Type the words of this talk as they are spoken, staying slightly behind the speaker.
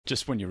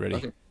just when you're ready.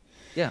 Okay.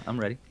 Yeah, I'm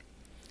ready.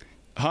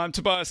 Hi, I'm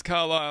Tobias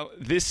Carlisle.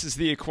 This is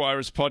the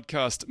Acquirers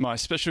Podcast. My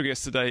special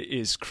guest today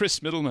is Chris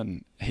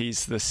Mittleman.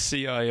 He's the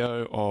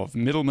CIO of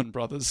Mittleman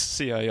Brothers,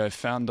 CIO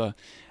founder.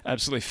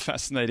 Absolutely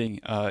fascinating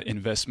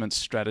investment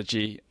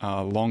strategy,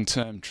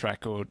 long-term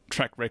track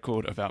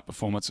record of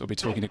outperformance. We'll be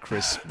talking to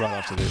Chris right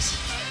after this.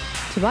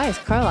 Tobias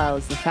Carlisle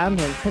is the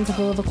founder and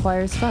principal of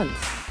Acquirers Funds.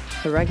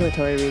 For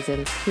regulatory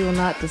reasons, he will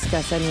not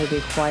discuss any of the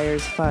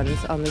Acquirers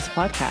Funds on this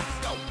podcast.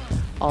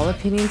 All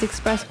opinions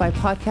expressed by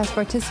podcast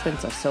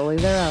participants are solely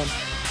their own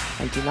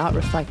and do not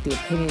reflect the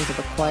opinions of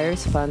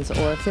Acquirers Funds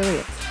or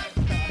affiliates.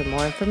 For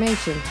more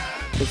information,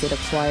 visit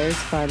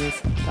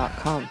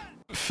acquirersfunds.com.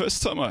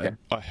 First time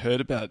I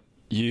heard about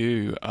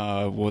you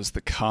was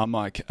the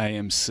Carmike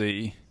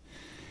AMC,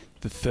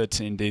 the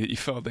 13D that you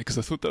filed there, because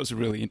I thought that was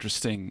really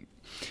interesting.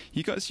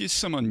 You guys used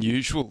some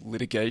unusual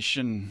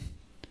litigation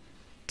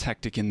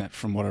tactic in that,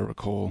 from what I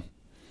recall.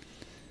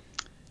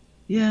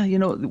 Yeah,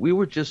 we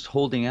were just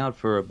holding out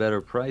for a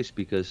better price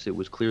because it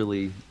was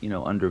clearly,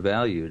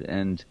 undervalued.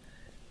 And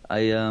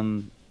I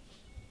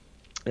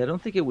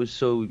don't think it was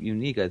so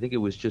unique. I think it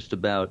was just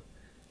about,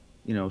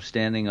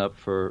 standing up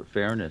for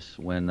fairness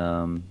when,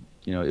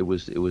 it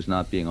was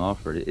not being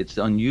offered. It's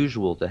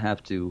unusual to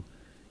have to,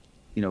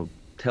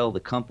 tell the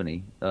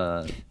company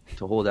to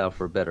hold out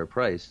for a better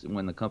price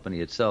when the company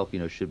itself,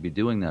 should be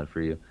doing that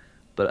for you.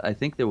 But I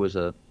think there was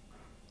a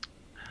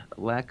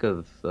lack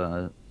of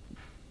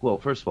well,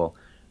 first of all,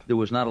 there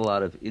was not a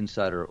lot of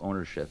insider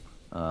ownership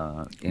in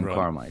Right.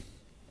 Carmike.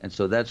 And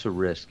so that's a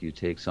risk you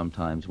take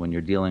sometimes when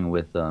you're dealing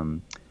with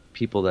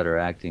people that are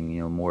acting,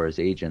 more as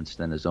agents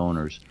than as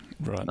owners.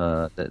 Right.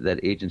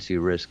 That agency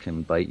risk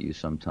can bite you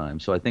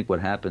sometimes. So I think what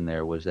happened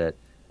there was that,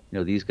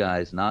 these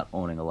guys not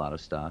owning a lot of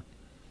stock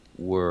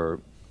were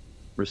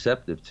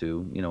receptive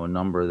to, a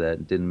number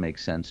that didn't make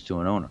sense to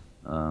an owner.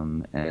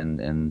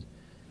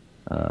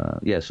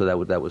 So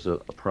that was a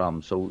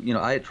problem. So,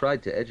 I had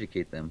tried to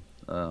educate them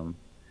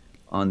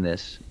on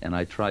this, and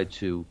I tried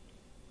to,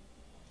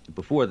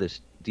 before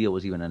this deal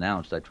was even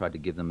announced, I tried to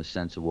give them a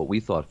sense of what we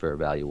thought fair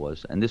value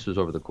was. And this was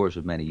over the course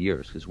of many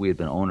years, because we had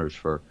been owners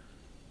for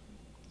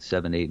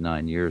 7, 8,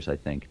 9 years, I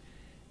think.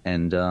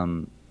 And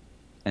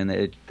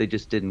they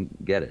just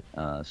didn't get it.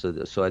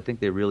 So I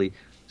think they really,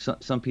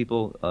 some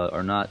people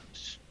are not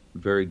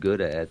very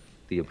good at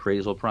the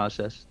appraisal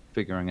process,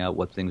 figuring out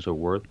what things are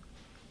worth.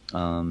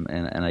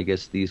 And I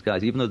guess these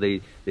guys, even though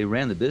they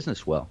ran the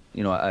business well,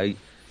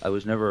 I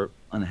was never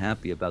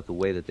unhappy about the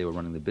way that they were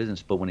running the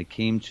business, but when it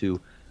came to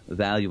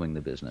valuing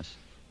the business,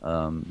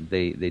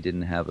 they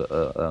didn't have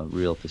a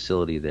real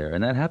facility there,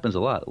 and that happens a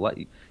lot.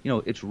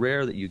 It's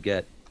rare that you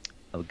get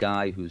a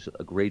guy who's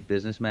a great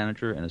business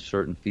manager in a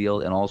certain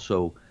field and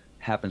also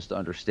happens to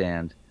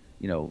understand,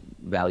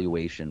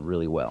 valuation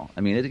really well.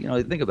 I mean,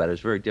 think about it;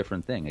 it's a very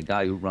different thing. A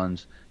guy who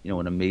runs,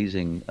 an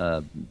amazing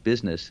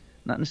business,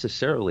 not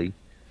necessarily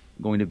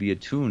going to be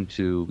attuned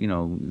to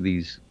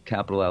these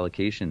capital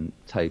allocation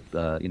type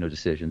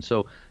decisions.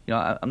 So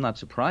I'm not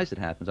surprised it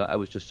happens. I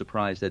was just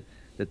surprised that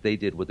they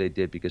did what they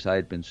did because I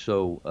had been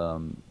so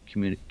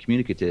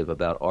communicative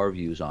about our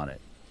views on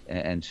it,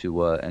 and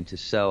to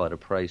sell at a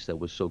price that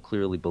was so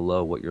clearly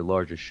below what your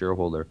largest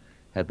shareholder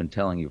had been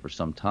telling you for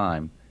some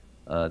time.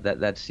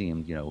 That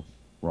seemed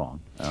wrong.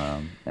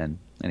 And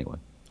anyway,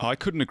 I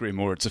couldn't agree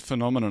more. It's a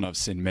phenomenon I've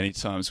seen many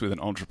times with an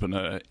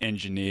entrepreneur,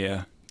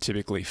 engineer,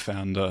 typically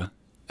founder,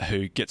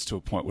 who gets to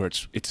a point where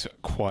it's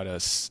quite a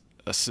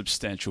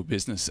substantial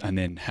business and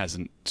then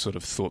hasn't sort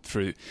of thought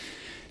through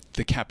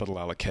the capital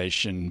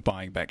allocation,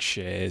 buying back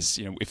shares.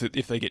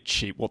 If they get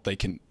cheap, what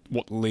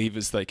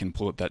levers they can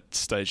pull at that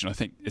stage. And I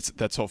think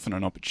that's often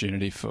an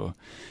opportunity for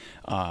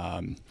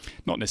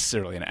not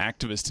necessarily an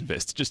activist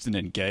investor, just an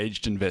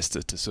engaged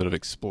investor to sort of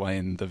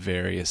explain the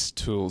various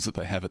tools that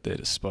they have at their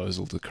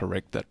disposal to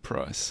correct that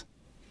price.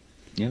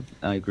 Yeah,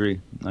 I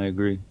agree.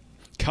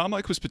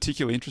 Carmike was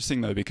particularly interesting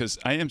though because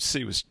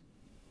AMC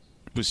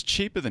was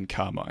cheaper than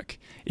Carmike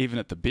even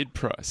at the bid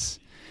price,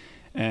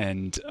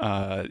 and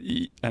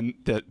the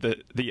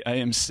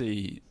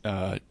AMC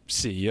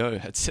CEO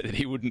had said that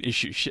he wouldn't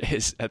issue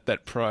shares at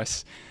that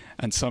price,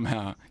 and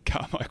somehow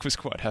Carmike was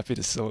quite happy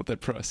to sell at that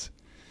price.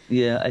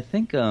 Yeah, I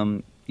think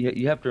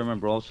you have to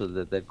remember also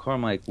that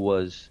Carmike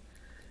was.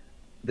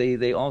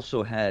 They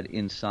also had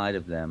inside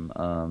of them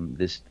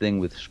this thing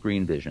with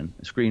Screen Vision.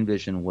 Screen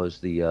Vision was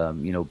the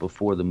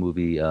before the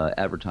movie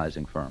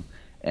advertising firm,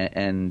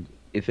 and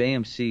if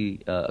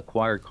AMC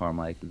acquired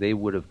Carmike, they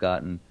would have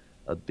gotten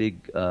a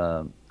big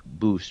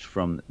boost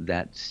from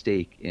that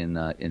stake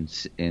in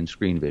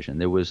Screen Vision.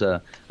 There was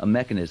a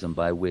mechanism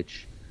by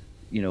which,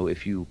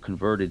 if you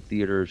converted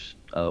theaters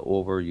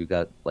over, you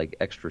got like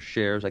extra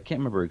shares. I can't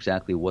remember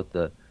exactly what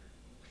the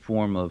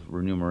form of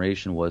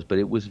remuneration was, but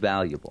it was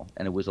valuable,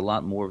 and it was a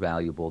lot more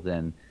valuable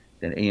than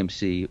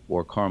AMC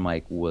or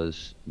Carmike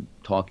was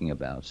talking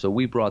about. So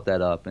we brought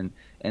that up, and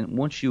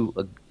once you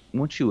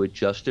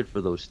adjusted for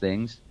those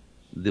things,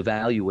 the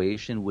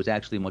valuation was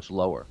actually much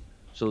lower.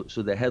 So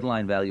the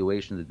headline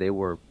valuation that they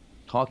were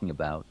talking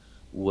about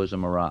was a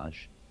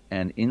mirage.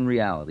 And in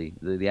reality,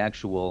 the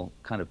actual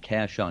kind of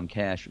cash on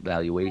cash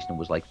valuation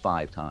was like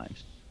 5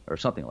 times or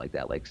something like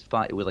that. Like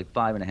it was like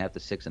 5.5 to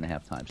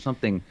 6.5 times,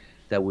 something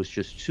that was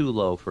just too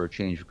low for a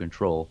change of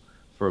control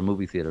for a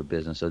movie theater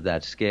business of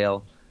that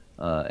scale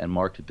and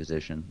market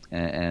position.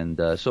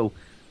 So,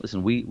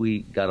 listen, we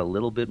got a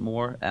little bit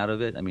more out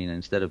of it. I mean,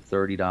 instead of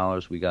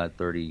 $30, we got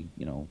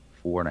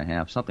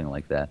 34.5, something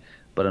like that.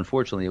 But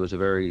unfortunately, it was a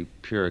very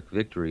Pyrrhic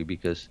victory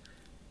because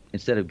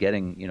instead of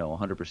getting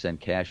 100%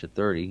 cash at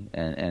 30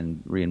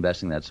 and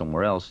reinvesting that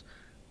somewhere else,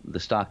 the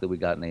stock that we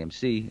got in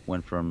AMC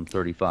went from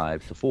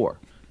 35 to 4,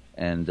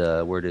 and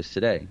where it is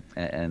today.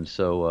 And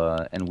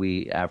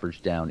we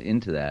averaged down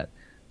into that.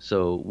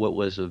 So what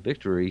was a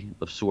victory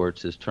of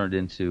sorts has turned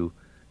into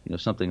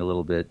something a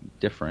little bit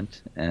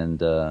different.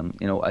 And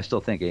I still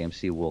think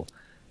AMC will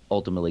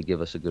ultimately give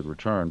us a good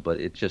return,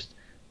 but it's just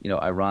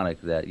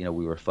ironic that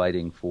we were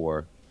fighting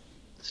for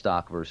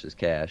stock versus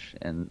cash,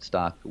 and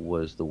stock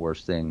was the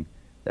worst thing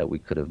that we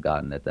could have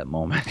gotten at that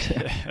moment.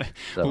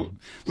 So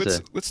well,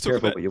 let's talk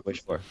about what you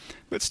wish for.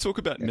 Let's talk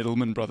about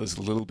Mittleman Brothers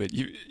a little bit.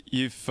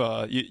 You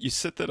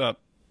set that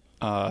up.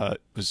 It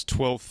was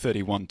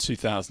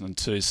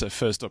 12/31/2002, so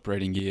first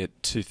operating year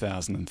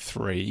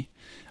 2003.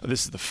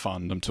 This is the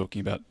fund I'm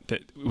talking about.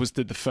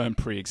 Did the firm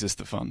pre-exist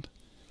the fund?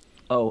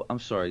 Oh, I'm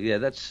sorry. Yeah,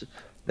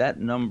 that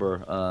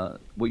number.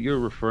 What you're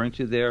referring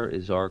to there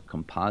is our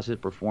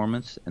composite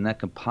performance, and that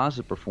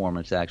composite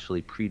performance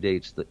actually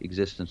predates the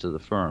existence of the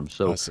firm.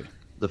 So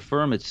the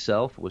firm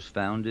itself was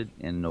founded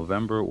in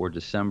November or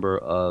December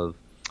of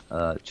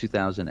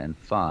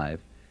 2005,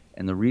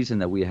 and the reason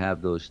that we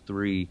have those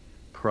 3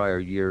 prior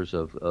years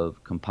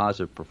of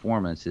composite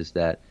performance is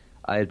that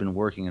I had been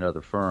working at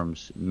other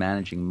firms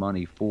managing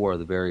money for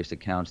the various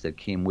accounts that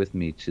came with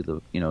me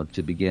to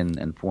begin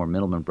and form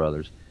Mittleman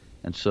Brothers.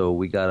 And so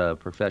we got a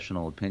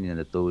professional opinion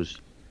that those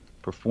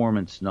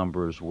performance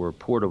numbers were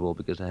portable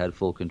because I had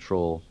full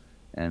control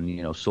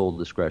and sole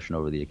discretion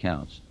over the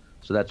accounts.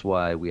 So that's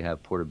why we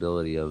have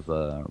portability of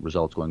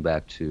results going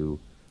back to,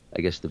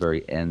 I guess, the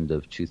very end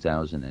of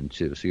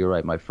 2002. So you're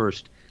right. My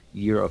first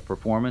year of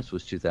performance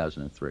was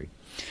 2003.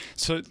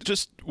 So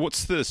just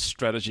what's the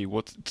strategy?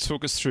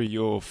 Talk us through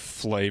your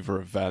flavor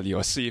of value.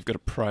 I see you've got a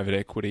private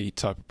equity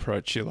type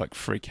approach. You like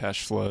free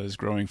cash flows,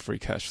 growing free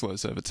cash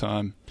flows over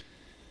time.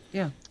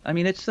 Yeah, I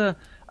mean, it's I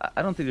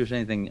don't think there's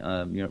anything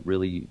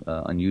really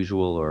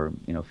unusual or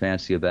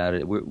fancy about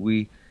it.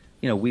 We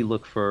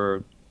look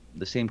for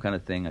the same kind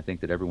of thing I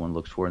think that everyone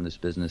looks for in this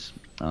business.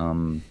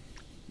 A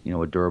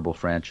durable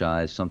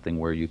franchise, something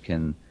where you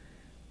can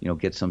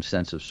get some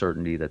sense of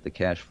certainty that the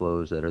cash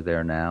flows that are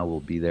there now will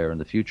be there in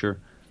the future.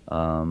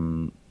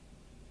 I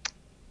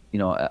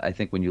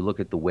think when you look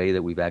at the way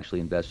that we've actually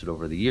invested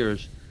over the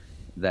years,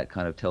 that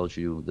kind of tells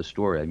you the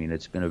story. I mean,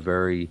 it's been a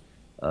very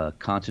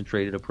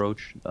concentrated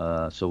approach.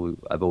 So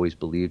I've always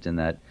believed in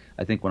that.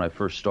 I think when I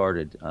first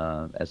started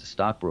as a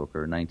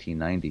stockbroker in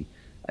 1990,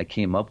 I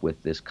came up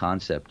with this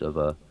concept of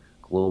a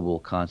global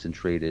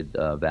concentrated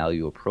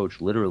value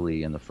approach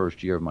literally in the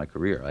first year of my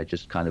career. I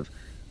just kind of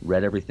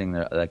read everything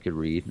that I could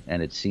read,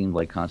 and it seemed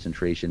like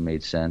concentration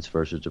made sense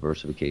versus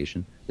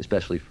diversification,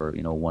 especially for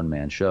a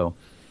one-man show.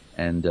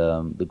 And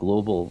the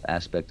global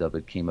aspect of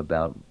it came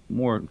about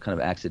more kind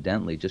of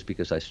accidentally, just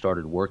because I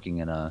started working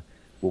in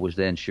what was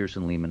then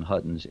Shearson Lehman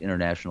Hutton's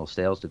international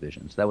sales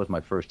divisions. That was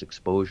my first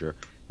exposure,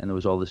 and there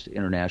was all this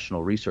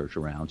international research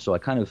around. So I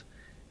kind of,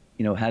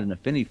 had an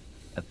affinity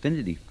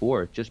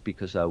for it just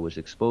because I was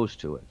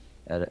exposed to it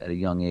at a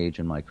young age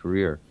in my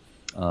career.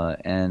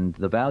 And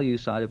the value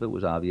side of it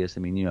was obvious. I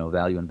mean,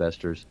 value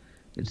investors,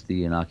 it's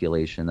the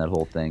inoculation, that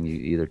whole thing. You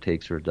either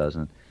takes or it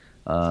doesn't.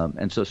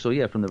 And so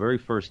yeah, from the very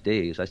first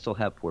days, I still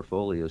have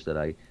portfolios that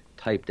I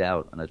typed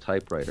out on a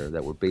typewriter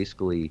that were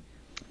basically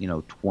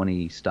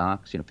 20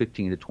 stocks,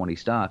 15 to 20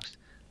 stocks,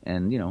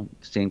 and,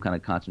 same kind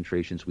of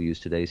concentrations we use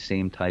today,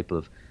 same type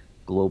of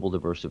global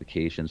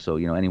diversification. So,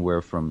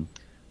 anywhere from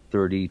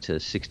 30 to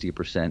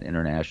 60%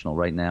 international.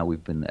 Right now,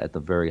 we've been at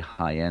the very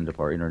high end of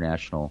our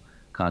international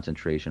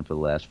concentration for the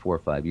last 4 or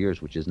 5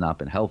 years, which has not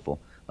been helpful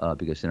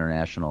because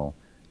international,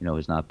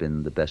 has not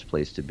been the best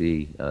place to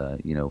be,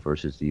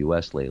 versus the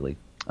U.S. lately.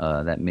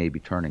 That may be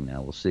turning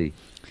now. We'll see.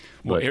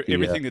 Well,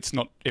 everything that's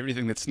not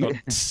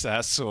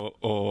SAS or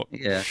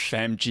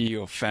FAMG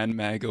or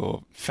FanMag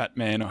or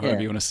Fatman or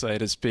however you want to say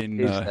it has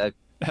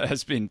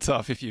been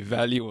tough. If you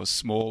value or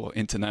small or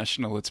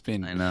international, it's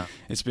been a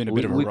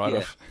bit of a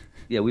write-off.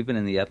 Yeah, we've been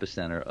in the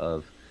epicenter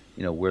of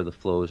where the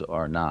flows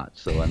are not.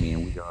 So I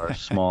mean, we are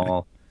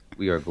small,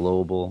 we are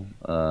global,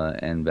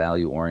 and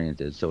value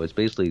oriented. So it's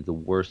basically the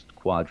worst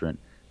quadrant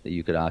that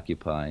you could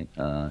occupy,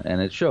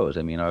 and it shows.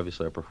 I mean,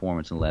 obviously our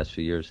performance in the last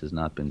few years has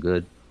not been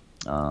good.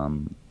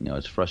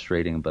 It's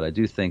frustrating, but I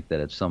do think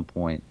that at some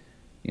point,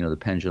 the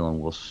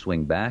pendulum will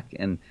swing back,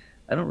 and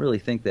I don't really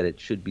think that it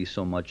should be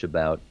so much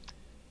about,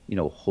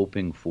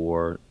 hoping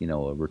for, a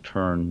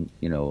return,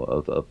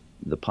 of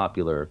the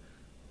popular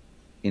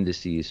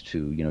indices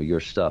to, your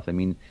stuff. I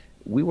mean,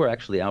 we were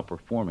actually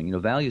outperforming.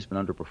 Value's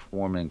been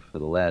underperforming for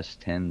the last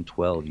 10,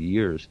 12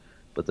 years,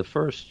 but the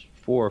first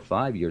 4 or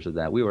 5 years of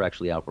that, we were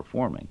actually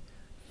outperforming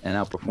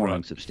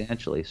Right.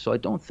 substantially. So I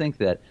don't think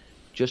that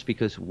just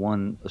because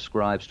one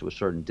ascribes to a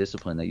certain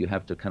discipline that you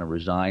have to kind of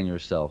resign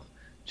yourself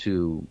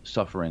to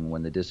suffering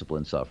when the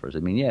discipline suffers. I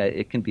mean, yeah,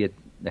 it can be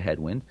a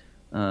headwind,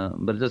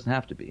 but it doesn't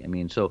have to be. I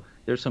mean, so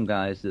there's some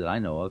guys that I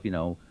know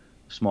of,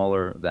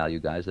 smaller value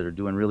guys that are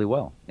doing really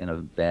well in a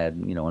bad,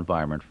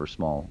 environment for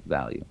small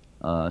value.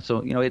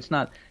 So, it's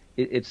not,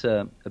 it's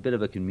a bit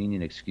of a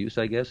convenient excuse,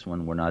 I guess,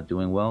 when we're not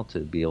doing well to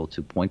be able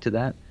to point to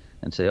that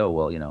and say, oh,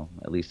 well,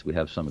 at least we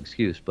have some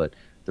excuse. But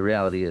the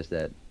reality is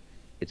that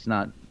it's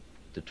not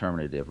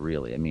determinative,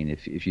 really. I mean,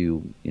 if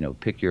you,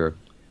 pick your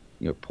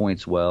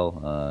points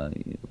well,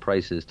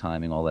 prices,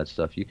 timing, all that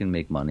stuff, you can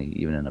make money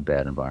even in a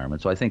bad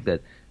environment. So I think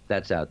that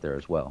that's out there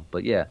as well.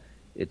 But yeah,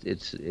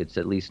 it's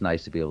at least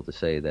nice to be able to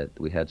say that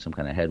we had some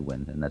kind of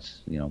headwind, and that's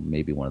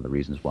maybe one of the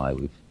reasons why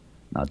we've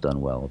not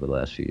done well over the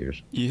last few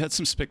years. You had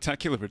some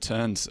spectacular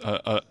returns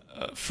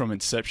from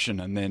inception,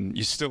 and then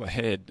you're still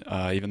ahead,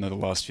 even though the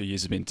last few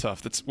years have been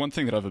tough. That's one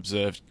thing that I've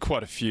observed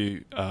quite a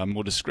few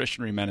more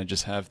discretionary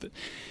managers have, that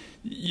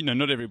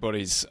not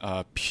everybody's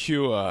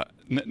pure.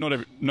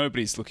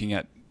 Nobody's looking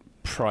at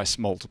price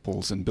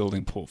multiples and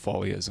building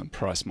portfolios on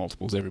price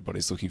multiples.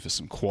 Everybody's looking for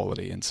some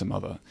quality and some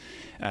other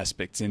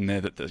aspects in there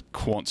that the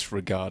quants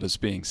regard as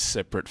being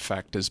separate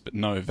factors, but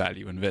no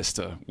value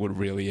investor would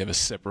really ever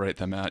separate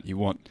them out. You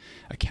want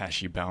a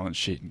cashy balance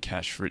sheet and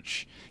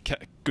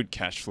good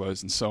cash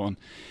flows and so on.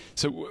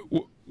 So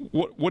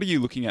what are you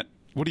looking at?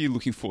 What are you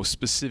looking for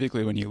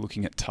specifically when you're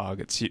looking at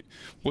targets?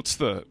 What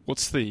sort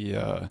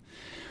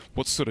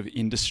of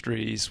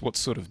industries? What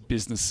sort of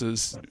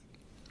businesses?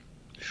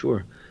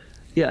 Sure.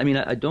 Yeah, I mean,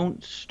 I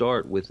don't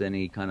start with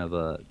any kind of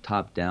a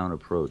top-down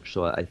approach.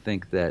 So I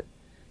think that,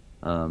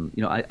 I'm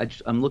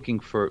looking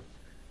for,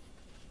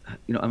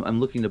 I'm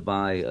looking to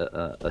buy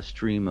a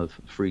stream of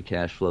free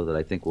cash flow that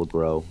I think will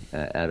grow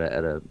at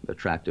a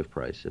attractive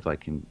price if I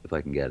can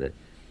get it.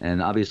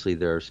 And obviously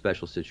there are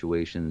special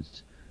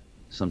situations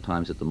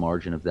sometimes at the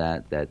margin of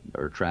that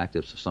are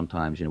attractive. So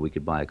sometimes, we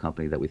could buy a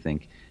company that we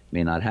think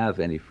may not have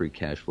any free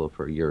cash flow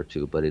for a year or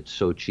two, but it's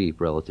so cheap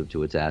relative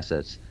to its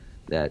assets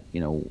that,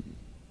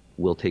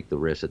 we'll take the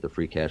risk that the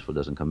free cash flow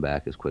doesn't come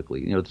back as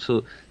quickly.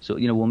 So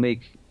we'll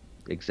make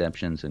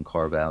exemptions and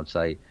carve outs.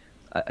 I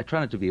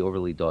try not to be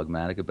overly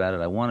dogmatic about it.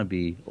 I want to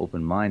be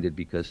open-minded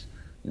because,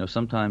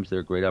 sometimes there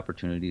are great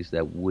opportunities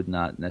that would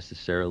not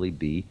necessarily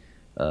be,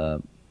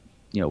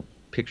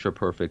 picture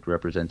perfect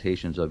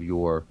representations of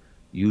your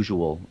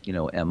usual,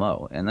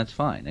 MO, and that's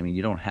fine. I mean,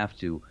 you don't have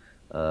to.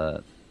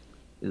 The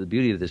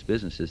beauty of this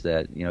business is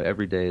that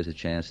every day is a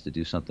chance to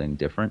do something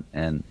different,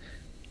 and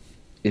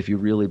if you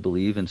really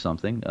believe in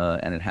something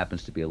and it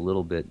happens to be a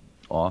little bit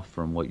off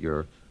from what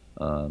your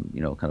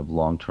kind of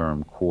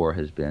long-term core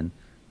has been,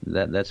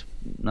 that's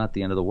not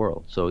the end of the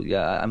world. So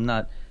yeah, I'm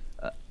not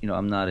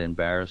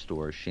embarrassed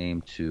or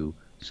ashamed to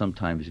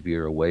sometimes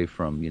veer away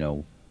from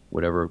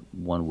whatever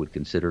one would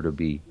consider to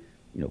be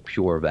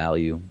pure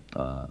value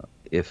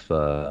if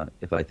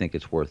I think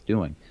it's worth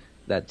doing.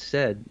 That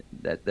said,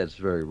 that's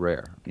very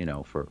rare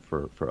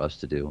for us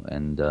to do,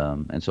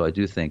 and so I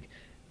do think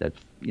that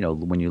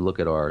when you look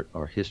at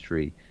our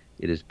history,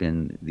 it has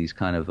been these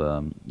kind of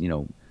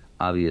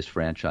obvious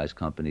franchise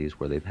companies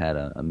where they've had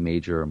a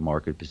major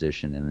market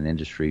position in an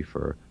industry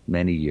for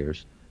many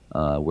years,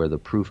 where the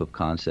proof of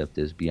concept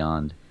is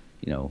beyond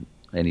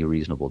any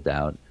reasonable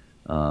doubt,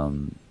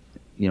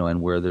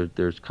 and where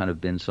there's kind of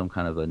been some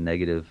kind of a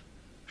negative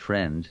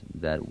trend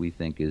that we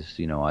think is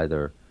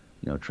either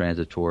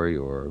transitory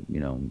or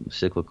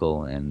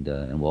cyclical and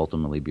will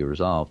ultimately be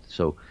resolved.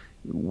 So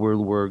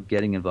we're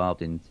getting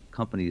involved in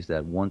companies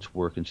that once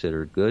were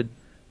considered good,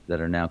 that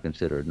are now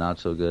considered not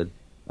so good,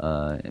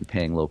 and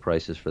paying low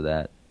prices for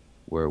that,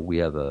 where we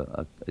have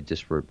a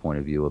disparate point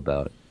of view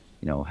about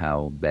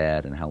how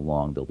bad and how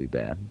long they'll be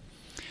bad.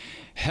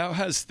 How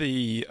has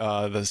the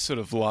sort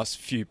of last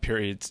few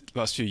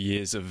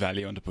years of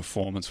value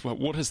underperformance?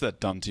 What has that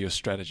done to your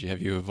strategy?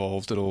 Have you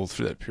evolved at all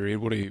through that period?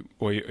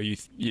 Or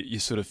you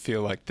sort of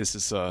feel like this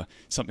is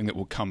something that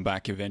will come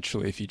back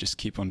eventually if you just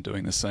keep on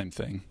doing the same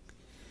thing?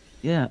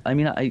 Yeah, I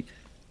mean,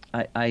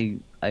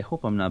 I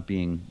hope I'm not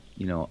being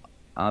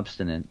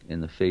obstinate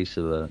in the face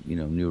of a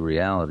new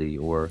reality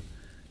or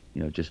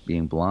just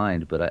being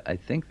blind. But I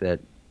think that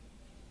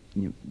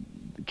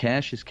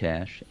cash is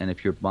cash, and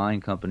if you're buying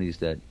companies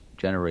that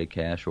generate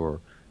cash or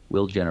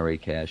will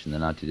generate cash in the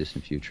not too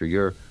distant future,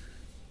 you're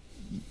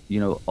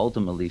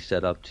ultimately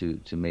set up to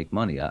make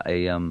money.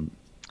 I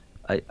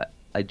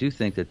do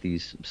think that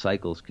these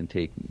cycles can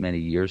take many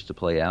years to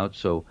play out.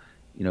 So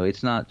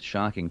it's not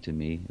shocking to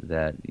me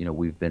that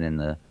we've been in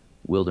the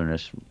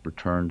wilderness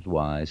returns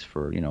wise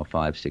for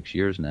 5-6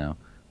 years now.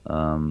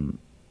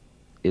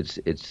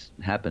 It's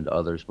happened to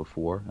others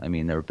before. I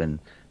mean, there have been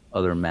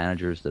other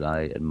managers that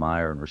I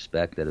admire and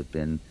respect that have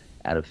been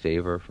out of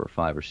favor for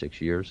 5 or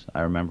 6 years.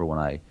 I remember when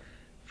I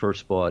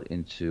first bought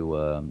into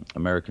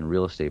American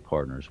Real Estate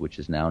Partners, which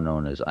is now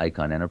known as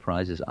Icon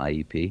Enterprises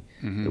 (IEP).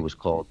 Mm-hmm.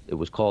 It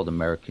was called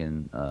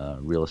American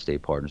Real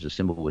Estate Partners. The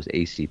symbol was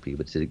ACP,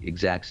 but it's the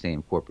exact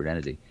same corporate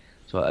entity.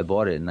 So I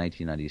bought it in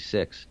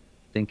 1996,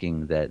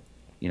 thinking that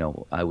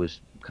I was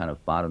kind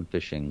of bottom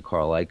fishing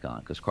Carl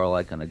Icahn, because Carl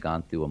Icahn had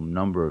gone through a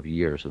number of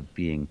years of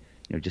being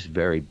just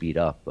very beat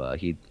up.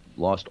 He'd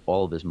lost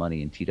all of his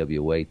money in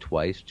TWA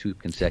twice, 2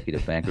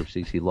 consecutive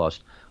bankruptcies. He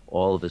lost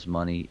all of his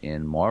money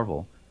in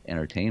Marvel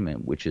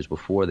Entertainment, which is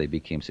before they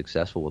became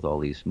successful with all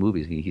these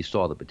movies. He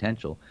saw the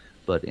potential,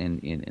 but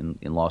in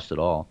lost it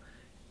all.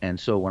 And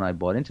so when I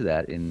bought into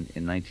that in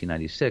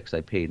 1996, I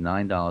paid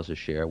 $9 a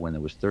share when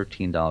there was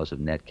 $13 of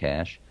net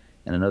cash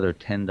and another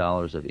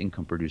 $10 of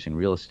income-producing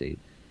real estate.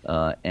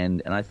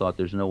 And I thought,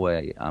 there's no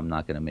way I'm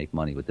not going to make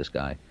money with this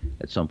guy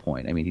at some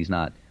point. I mean, he's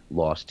not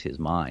lost his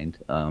mind.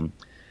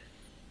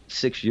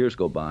 6 years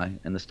go by,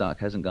 and the stock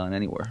hasn't gone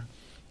anywhere.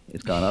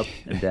 It's gone up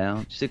and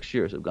down. 6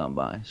 years have gone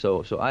by.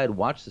 So I had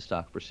watched the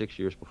stock for 6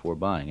 years before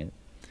buying it,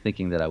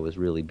 thinking that I was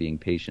really being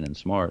patient and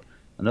smart.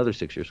 Another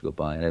 6 years go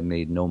by, and I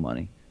made no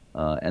money.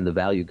 And the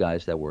value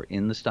guys that were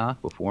in the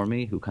stock before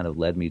me, who kind of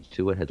led me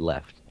to it, had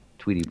left.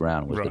 Tweety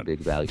Brown was the big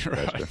value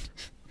investor. Right.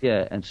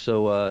 Yeah, and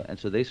so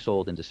they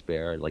sold in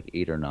despair at like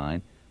 8 or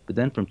 9. But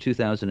then from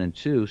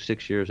 2002,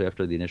 6 years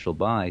after the initial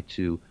buy,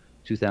 to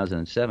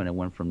 2007, it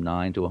went from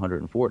 9 to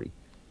 140.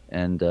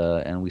 And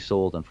we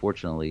sold,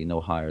 unfortunately, no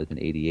higher than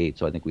 88.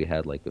 So I think we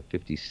had like a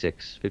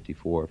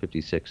 54,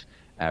 56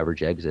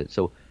 average exit.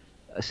 So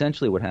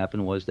essentially what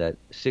happened was that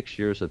 6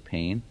 years of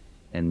pain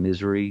and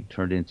misery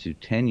turned into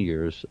 10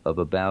 years of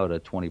about a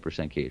 20%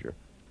 CAGR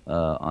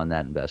on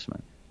that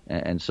investment.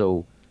 And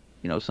so,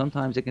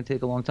 sometimes it can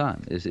take a long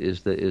time.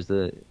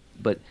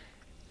 But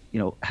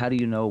how do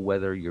you know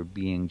whether you're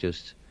being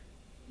just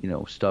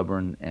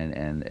stubborn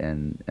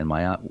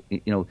and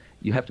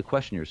you have to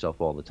question yourself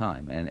all the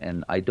time.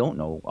 And I don't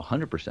know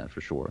 100%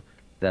 for sure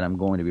that I'm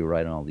going to be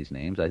right on all these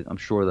names. I'm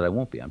sure that I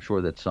won't be. I'm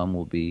sure that some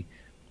will be.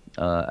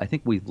 I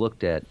think we've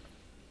looked at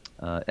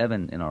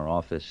Evan in our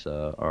office,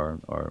 our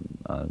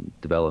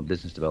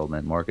business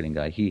development marketing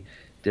guy. He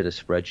did a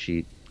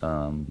spreadsheet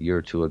a year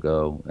or two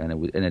ago,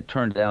 and it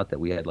turned out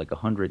that we had like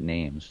 100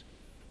 names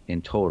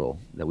in total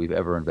that we've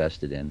ever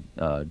invested in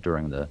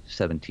during the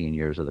 17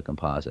 years of the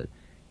composite.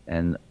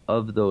 And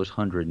of those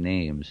 100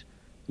 names,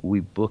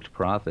 we booked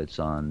profits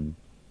on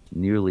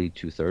nearly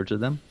 2/3 of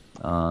them.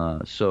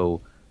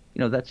 So,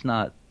 that's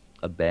not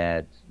a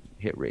bad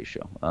hit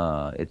ratio.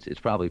 It's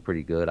probably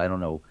pretty good. I don't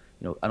know.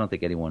 I don't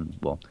think anyone.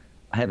 Well,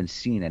 I haven't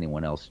seen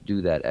anyone else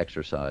do that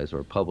exercise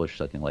or publish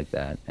something like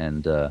that.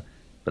 And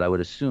but I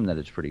would assume that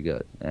it's pretty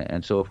good.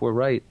 And so if we're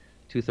right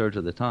 2/3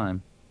 of the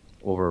time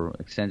over an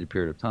extended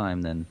period of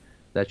time, then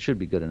that should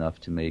be good enough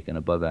to make an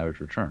above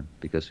average return,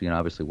 because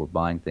obviously we're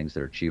buying things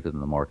that are cheaper than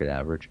the market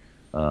average.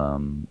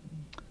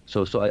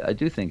 So I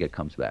do think it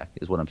comes back,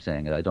 is what I'm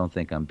saying. I don't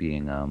think I'm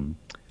being kind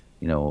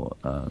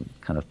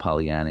of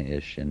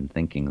Pollyanna-ish and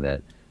thinking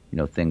that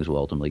things will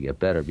ultimately get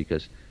better,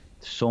 because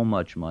so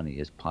much money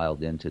is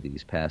piled into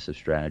these passive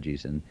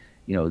strategies, and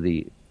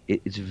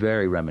it's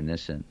very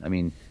reminiscent. I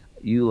mean,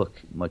 you look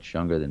much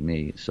younger than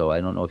me, so I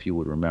don't know if you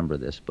would remember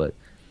this, but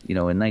in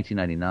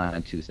 1999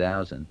 and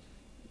 2000.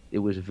 It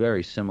was a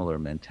very similar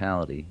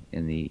mentality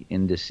in the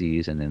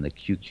indices and in the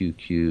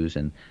QQQs,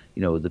 and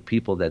the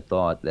people that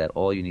thought that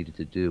all you needed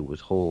to do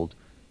was hold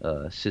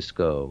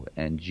Cisco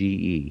and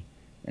GE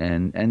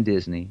and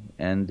Disney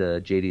and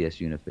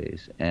JDS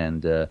Uniphase,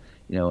 and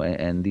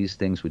and these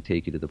things would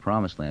take you to the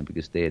promised land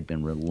because they had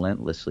been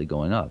relentlessly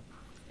going up,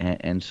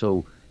 and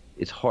so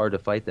it's hard to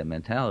fight that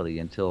mentality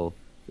until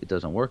it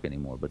doesn't work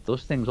anymore. But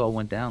those things all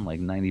went down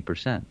like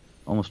 90%,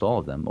 almost all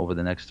of them, over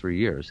the next 3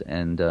 years,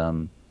 and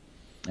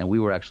we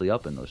were actually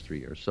up in those 3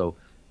 years. So,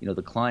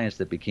 the clients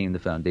that became the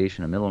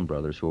foundation of Mittleman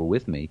Brothers who were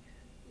with me,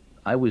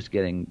 I was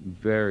getting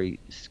very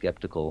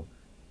skeptical,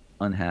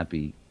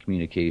 unhappy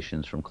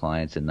communications from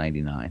clients in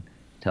 '99,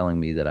 telling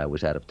me that I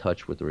was out of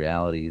touch with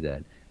reality,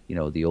 that,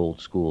 the old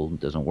school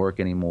doesn't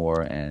work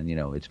anymore. And,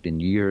 it's been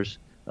years,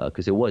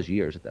 because it was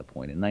years at that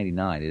point. In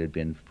 '99, it had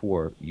been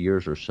 4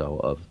 years or so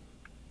of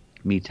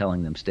me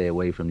telling them stay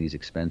away from these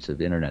expensive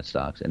internet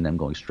stocks and them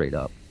going straight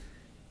up.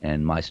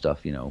 And my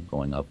stuff,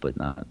 going up, but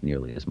not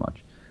nearly as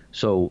much.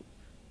 So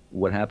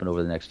what happened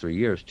over the next 3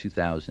 years,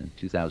 2000,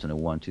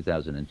 2001,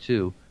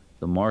 2002,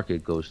 the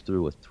market goes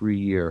through a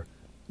 3-year,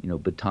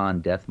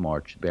 baton death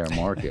march bear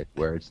market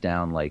where it's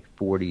down like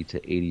 40 to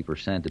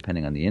 80%,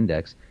 depending on the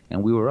index.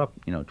 And we were up,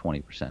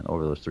 20%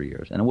 over those 3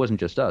 years. And it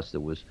wasn't just us.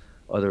 There was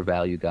other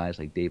value guys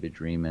like David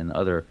Dreaman,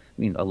 a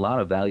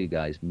lot of value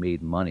guys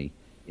made money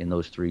in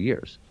those 3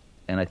 years.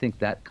 And I think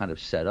that kind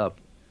of set up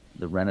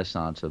the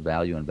renaissance of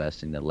value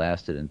investing that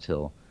lasted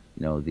until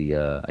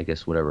I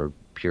guess whatever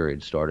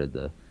period started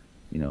the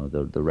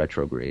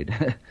retrograde.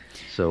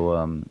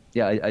 So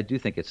I do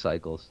think it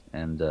cycles,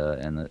 and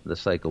the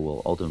cycle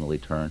will ultimately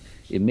turn.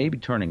 It may be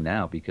turning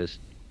now, because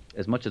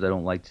as much as I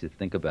don't like to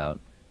think about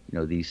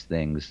these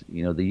things,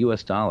 the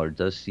U.S. dollar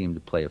does seem to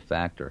play a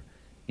factor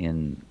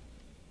in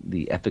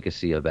the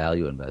efficacy of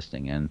value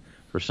investing. And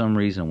for some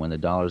reason, when the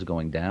dollar is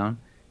going down,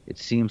 it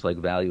seems like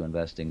value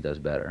investing does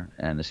better,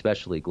 and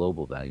especially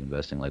global value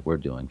investing like we're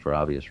doing for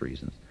obvious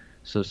reasons.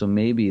 So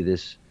maybe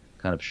this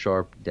kind of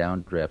sharp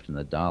downdraft in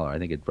the dollar, I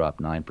think it dropped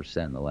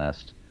 9% in the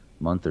last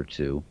month or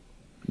two,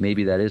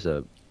 maybe that is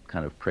a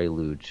kind of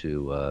prelude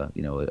to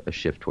a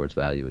shift towards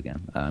value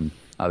again. I'm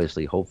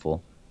obviously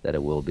hopeful that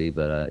it will be,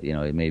 but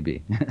it may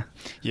be.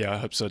 Yeah, I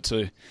hope so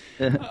too.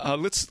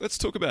 Let's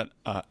talk about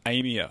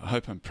Aimia. I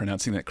hope I'm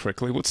pronouncing that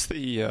correctly. What's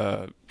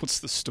the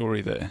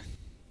story there?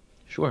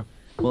 Sure.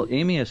 Well,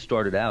 Aimia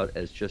started out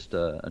as just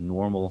a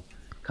normal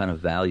kind of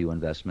value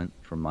investment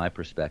from my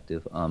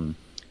perspective.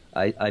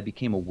 I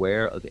became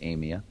aware of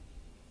Aimia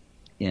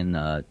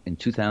in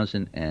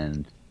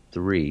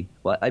 2003.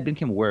 Well, I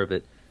became aware of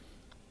it.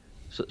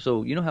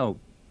 So you know how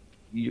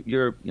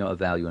you're a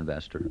value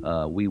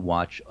investor. We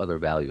watch other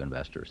value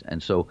investors,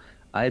 and so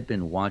I had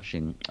been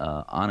watching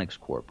Onyx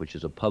Corp, which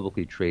is a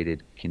publicly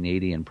traded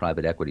Canadian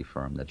private equity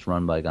firm that's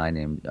run by a guy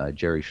named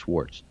Jerry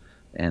Schwartz,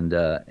 and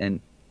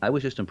I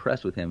was just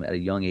impressed with him at a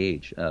young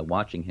age,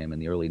 watching him in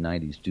the early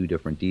 90s do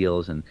different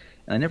deals, and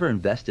I never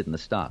invested in the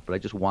stock, but I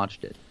just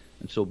watched it.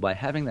 And so by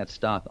having that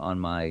stock on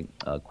my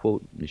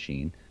quote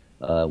machine,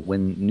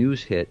 when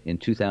news hit in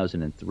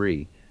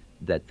 2003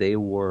 that they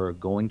were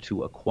going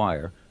to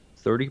acquire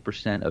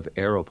 30% of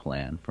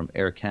Aeroplan from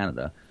Air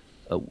Canada,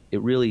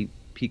 it really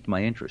piqued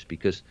my interest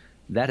because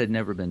that had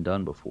never been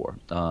done before.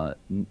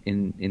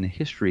 In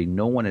history,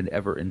 no one had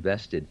ever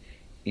invested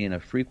in a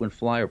frequent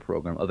flyer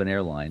program of an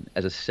airline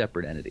as a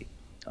separate entity.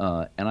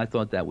 And I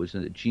thought that was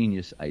a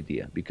genius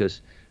idea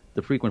because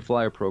the frequent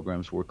flyer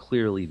programs were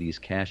clearly these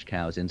cash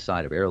cows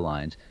inside of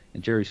airlines,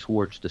 and Jerry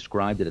Schwartz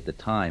described it at the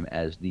time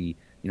as the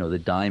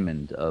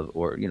diamond of,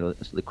 or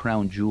the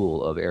crown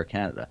jewel of Air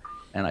Canada,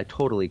 and I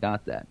totally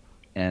got that.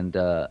 And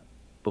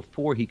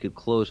before he could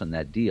close on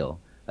that deal,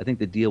 I think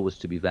the deal was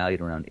to be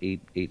valued around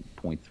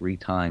 8.3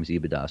 times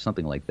EBITDA,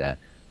 something like that,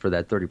 for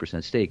that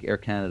 30% stake. Air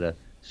Canada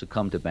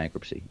succumbed to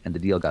bankruptcy, and the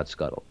deal got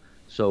scuttled.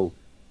 So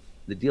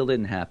the deal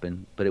didn't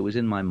happen, but it was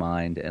in my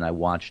mind, and I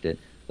watched it.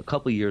 A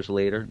couple of years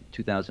later,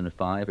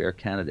 2005, Air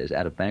Canada is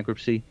out of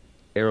bankruptcy.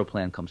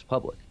 Aeroplan comes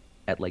public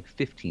at like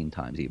 15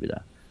 times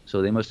EBITDA.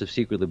 So they must have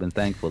secretly been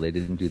thankful they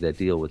didn't do that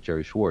deal with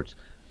Jerry Schwartz.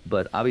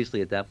 But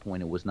obviously at that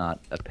point it was not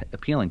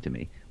appealing to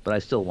me, but I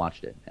still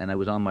watched it, and I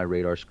was on my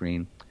radar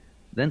screen.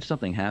 Then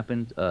something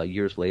happened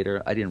years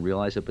later. I didn't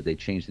realize it, but they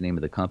changed the name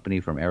of the company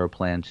from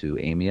Aeroplan to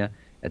Aimia.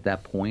 At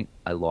that point,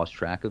 I lost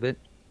track of it.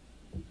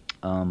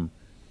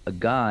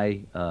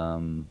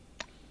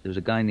 There's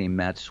a guy named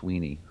Matt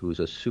Sweeney who's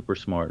a super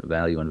smart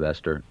value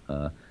investor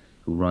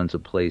who runs a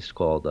place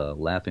called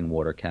Laughing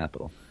Water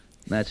Capital.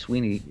 Matt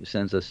Sweeney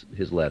sends us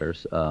his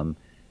letters.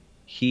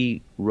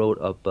 He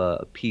wrote up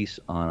a piece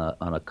on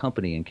a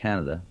company in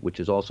Canada, which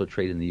is also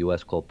traded in the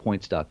U.S. called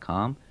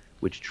Points.com,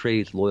 which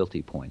trades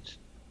loyalty points.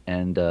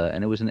 And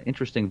it was an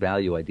interesting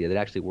value idea that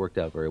actually worked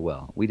out very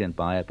well. We didn't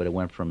buy it, but it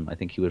went from, I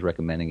think he was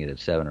recommending it at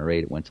 7 or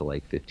 8, it went to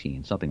like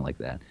 15, something like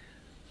that.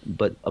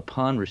 But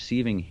upon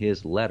receiving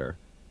his letter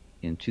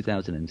in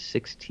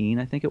 2016,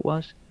 I think it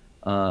was,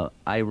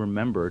 I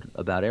remembered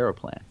about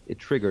Aeroplan. It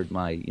triggered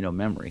my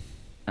memory,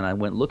 and I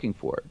went looking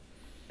for it,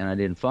 and I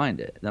didn't find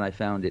it. Then I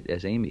found it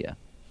as Aimia,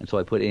 and so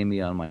I put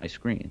Aimia on my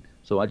screen.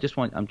 So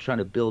I'm trying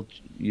to build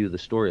you the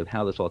story of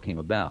how this all came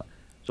about.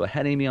 So I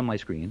had Aimia on my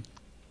screen.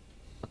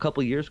 A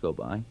couple of years go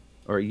by,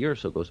 or a year or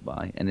so goes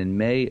by, and in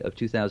May of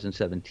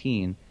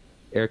 2017,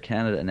 Air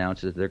Canada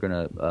announces that they're going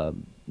to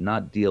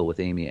not deal with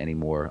Aimia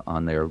anymore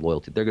on their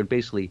loyalty. They're going to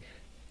basically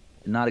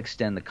not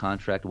extend the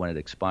contract when it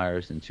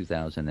expires in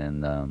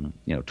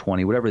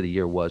 2020, whatever the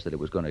year was that it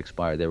was going to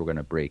expire. They were going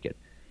to break it,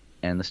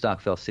 and the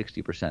stock fell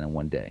 60% in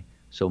one day.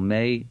 So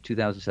May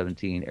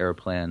 2017,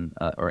 Aeroplan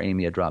or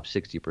Aimia dropped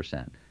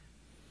 60%.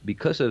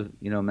 Because of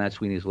Matt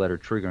Sweeney's letter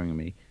triggering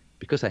me,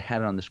 because I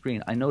had it on the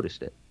screen, I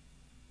noticed it.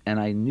 And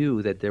I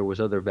knew that there was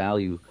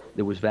value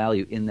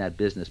in that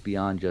business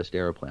beyond just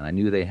Aeroplan. I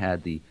knew they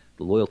had the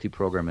loyalty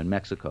program in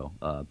Mexico,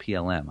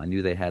 PLM. I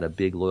knew they had a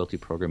big loyalty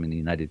program in the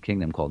United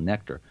Kingdom called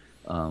Nectar.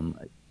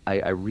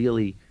 I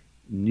really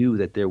knew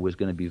that there was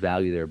going to be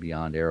value there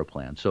beyond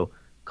Aeroplan. So a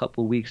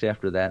couple of weeks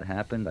after that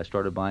happened, I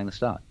started buying the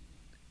stock.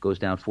 It goes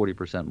down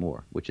 40%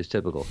 more, which is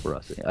typical for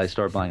us. I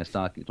start buying a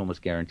stock, it's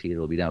almost guaranteed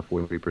it'll be down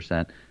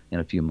 43% in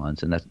a few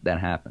months, and that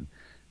happened.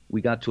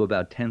 We got to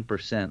about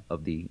 10%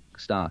 of the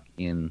stock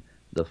in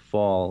the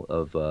fall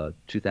of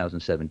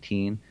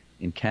 2017.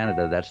 In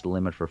Canada, that's the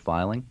limit for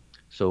filing.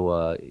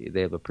 So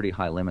they have a pretty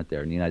high limit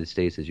there. In the United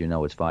States, as you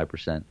know, it's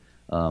 5%.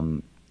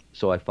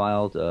 So I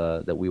filed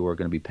that we were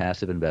going to be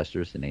passive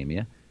investors in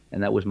Aimia,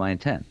 and that was my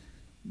intent.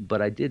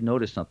 But I did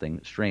notice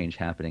something strange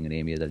happening in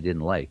Aimia that I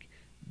didn't like.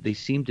 They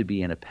seemed to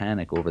be in a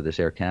panic over this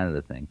Air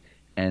Canada thing,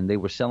 and they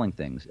were selling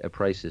things at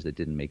prices that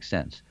didn't make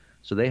sense.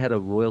 So they had a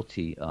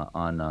royalty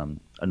on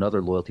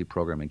another loyalty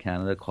program in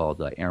Canada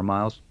called Air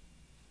Miles.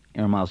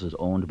 Air Miles is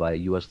owned by a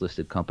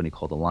U.S.-listed company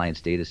called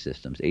Alliance Data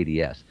Systems,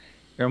 ADS.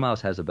 Air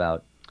Miles has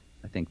about,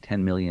 I think,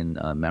 10 million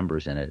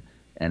members in it,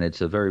 and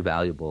it's a very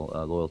valuable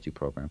loyalty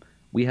program.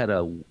 We had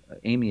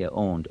AMIA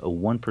owned a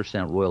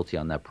 1% royalty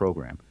on that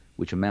program,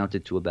 which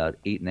amounted to about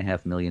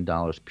 $8.5 million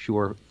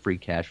pure free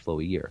cash flow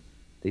a year.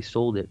 They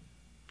sold it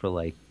for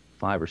like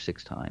 5 or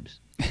 6 times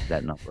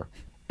that number.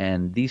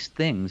 And these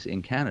things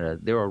in Canada,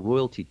 there are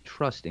royalty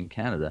trusts in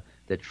Canada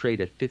that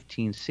trade at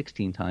 15,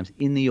 16 times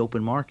in the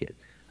open market.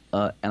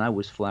 And I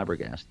was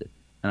flabbergasted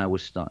and I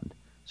was stunned.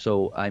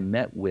 So I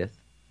met with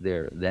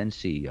their then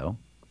CEO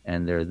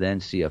and their then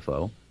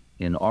CFO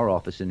in our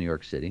office in New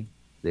York City.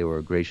 They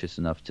were gracious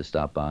enough to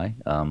stop by.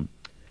 And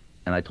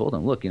I told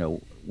them, look,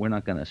 we're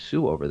not going to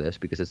sue over this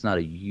because it's not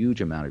a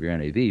huge amount of your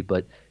NAV,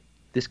 but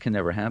this can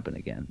never happen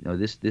again.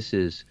 This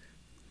is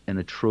an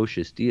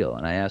atrocious deal.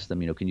 And I asked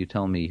them, can you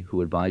tell me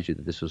who advised you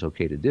that this was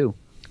okay to do?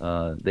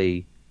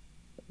 They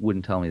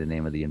wouldn't tell me the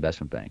name of the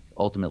investment bank.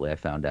 Ultimately, I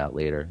found out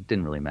later. It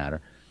didn't really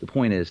matter. The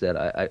point is that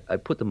I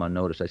put them on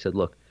notice. I said,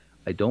 look,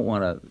 I don't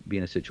want to be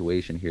in a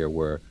situation here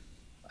where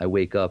I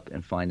wake up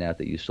and find out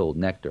that you sold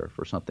Nectar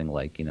for something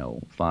like,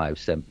 5,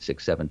 7,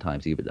 6, 7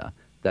 times EBITDA.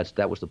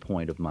 That was the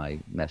point of my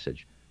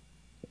message.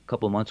 A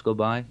couple of months go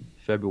by,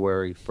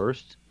 February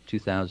 1st,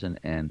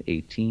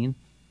 2018,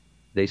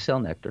 they sell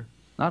Nectar,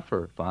 not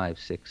for 5,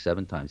 6,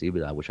 7 times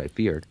EBITDA, which I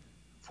feared,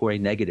 for a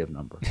negative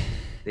number.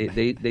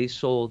 They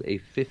sold a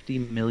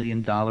 $50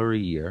 million a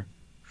year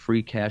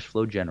free cash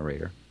flow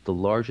generator, the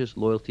largest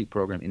loyalty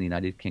program in the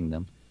United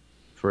Kingdom,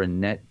 for a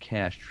net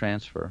cash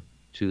transfer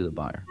to the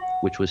buyer,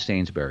 which was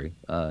Sainsbury,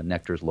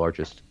 Nectar's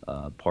largest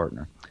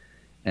partner.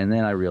 And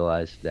then I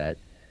realized that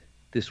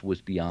this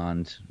was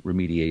beyond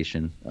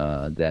remediation,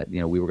 that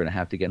we were going to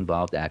have to get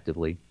involved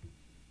actively.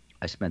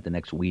 I spent the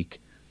next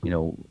week,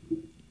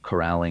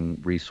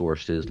 corralling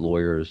resources,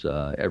 lawyers,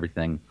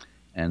 everything.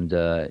 And,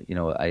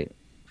 I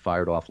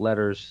fired off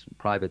letters,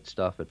 private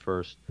stuff at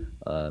first,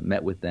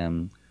 met with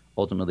them,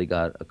 ultimately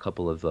got a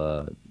couple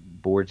of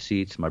board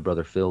seats, my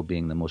brother Phil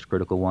being the most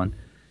critical one.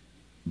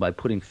 By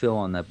putting Phil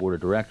on that board of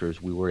directors,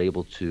 we were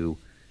able to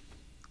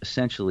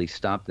essentially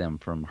stop them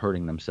from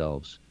hurting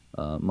themselves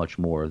much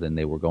more than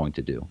they were going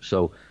to do.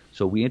 So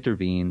we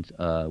intervened.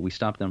 We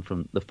stopped them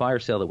from the fire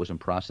sale that was in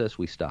process.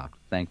 We stopped,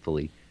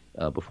 thankfully,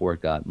 before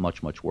it got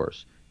much, much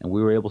worse. And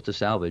we were able to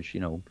salvage,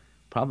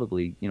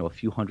 probably, a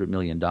few $100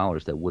 million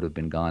that would have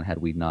been gone had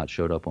we not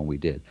showed up when we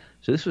did.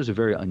 So this was a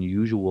very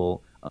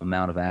unusual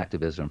amount of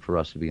activism for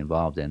us to be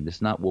involved in.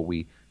 It's not what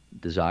we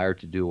desire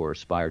to do or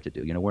aspire to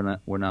do.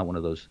 We're not one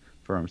of those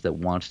firms that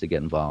wants to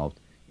get involved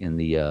in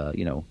the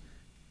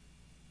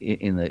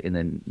in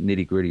the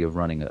nitty-gritty of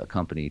running a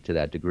company to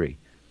that degree.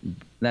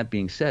 That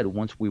being said,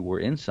 once we were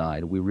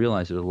inside, we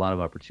realized there was a lot of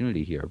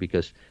opportunity here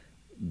because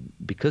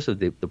of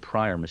the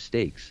prior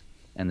mistakes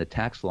and the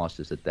tax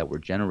losses that were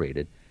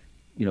generated.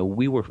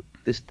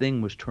 This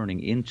thing was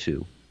turning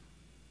into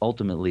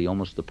ultimately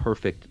almost the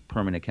perfect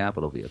permanent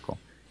capital vehicle.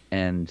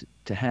 And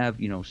to have,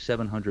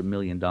 $700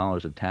 million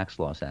of tax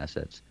loss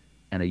assets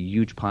and a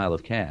huge pile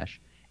of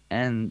cash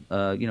and,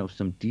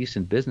 some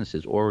decent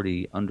businesses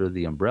already under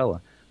the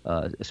umbrella,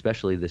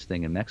 especially this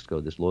thing in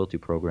Mexico, this loyalty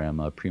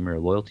program, Premier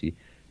Loyalty,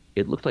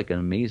 it looked like an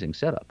amazing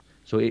setup.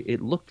 So it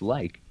looked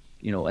like,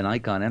 an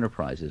Icon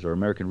Enterprises or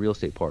American Real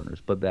Estate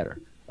Partners, but better.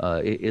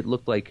 It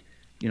looked like,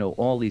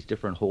 all these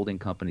different holding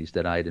companies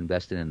that I had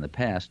invested in the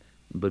past,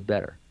 but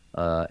better.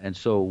 And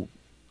so,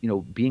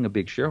 being a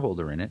big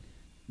shareholder in it,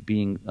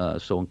 being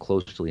so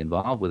closely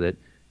involved with it,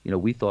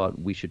 we thought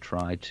we should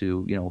try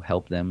to,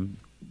 help them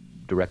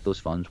direct those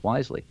funds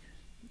wisely.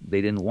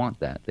 They didn't want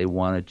that. They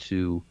wanted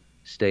to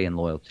stay in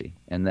loyalty,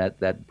 and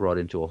that brought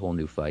into a whole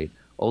new fight.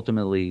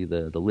 Ultimately,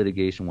 the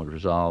litigation was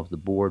resolved. The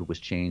board was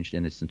changed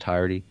in its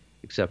entirety,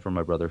 except for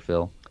my brother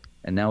Phil.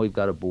 And now we've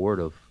got a board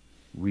of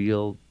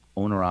real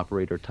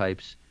owner-operator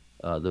types.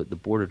 The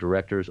board of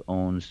directors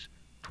owns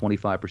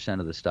 25%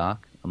 of the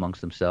stock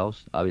amongst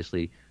themselves.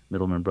 Obviously,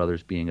 Mittleman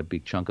Brothers being a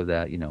big chunk of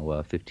that,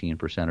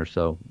 15% or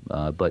so.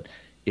 But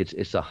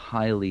it's a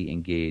highly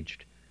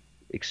engaged,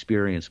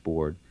 experienced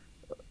board.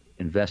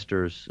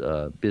 Investors,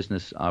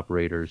 business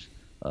operators,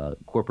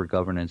 corporate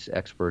governance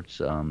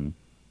experts.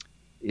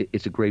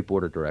 It's a great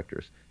board of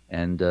directors,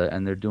 and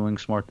they're doing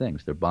smart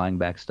things. They're buying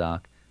back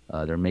stock.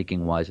 They're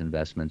making wise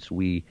investments.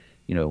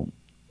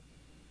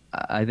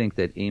 I think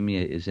that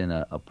AMIA is in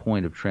a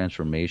point of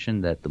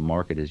transformation that the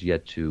market is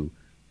yet to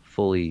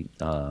fully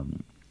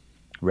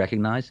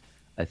recognize.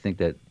 I think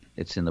that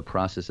it's in the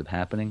process of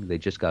happening. They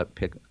just got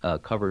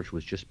coverage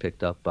was just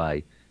picked up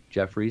by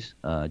Jefferies.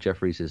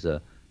 Jefferies is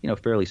a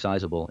fairly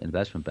sizable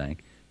investment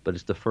bank, but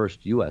it's the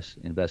first U.S.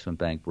 investment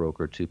bank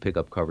broker to pick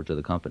up coverage of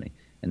the company,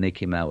 and they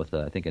came out with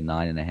I think a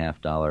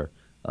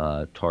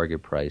 $9.50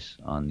 target price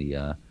on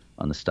the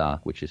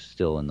stock, which is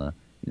still in the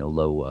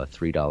low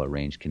 $3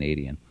 range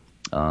Canadian.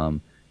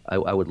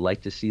 I would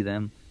like to see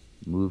them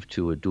move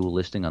to a dual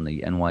listing on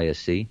the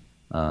NYSE.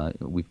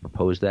 We've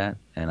proposed that,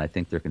 and I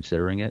think they're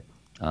considering it.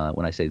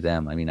 When I say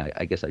them, I mean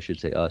I guess I should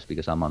say us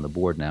because I'm on the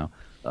board now.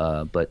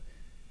 But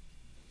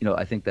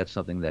I think that's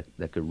something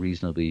that could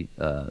reasonably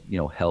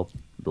help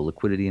the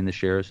liquidity in the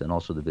shares and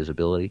also the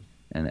visibility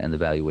and the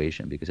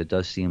valuation, because it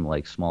does seem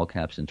like small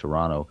caps in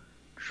Toronto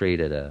trade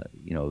at a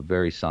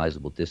very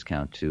sizable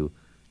discount to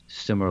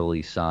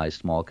similarly sized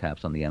small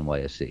caps on the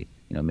NYSE.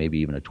 Maybe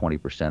even a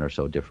 20% or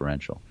so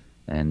differential.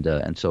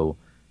 And so,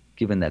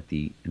 given that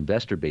the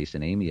investor base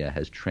in AMIA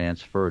has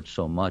transferred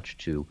so much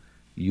to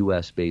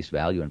U.S.-based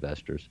value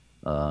investors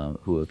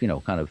who have,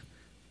 kind of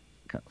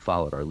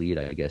followed our lead,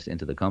 I guess,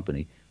 into the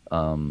company,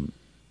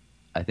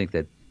 I think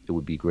that it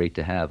would be great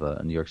to have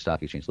a New York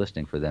Stock Exchange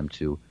listing for them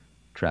to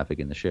traffic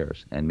in the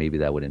shares, and maybe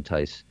that would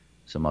entice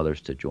some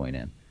others to join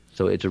in.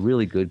 So it's a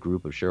really good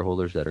group of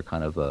shareholders that are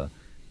kind of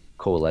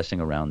coalescing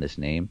around this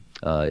name.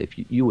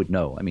 If you would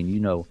know, I mean, you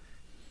know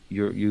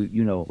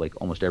like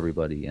almost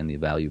everybody in the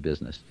value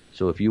business.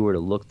 So if you were to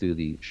look through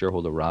the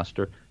shareholder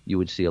roster, you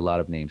would see a lot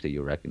of names that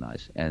you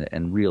recognize,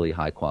 and really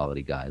high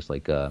quality guys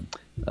like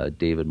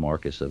David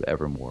Marcus of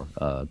Evermore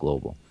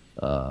Global,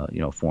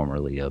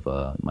 formerly of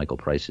Michael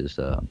Price's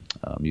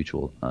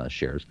mutual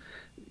shares.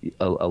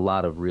 A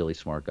lot of really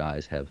smart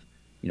guys have,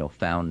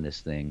 found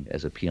this thing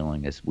as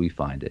appealing as we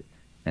find it.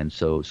 And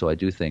so I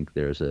do think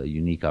there's a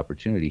unique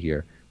opportunity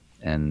here,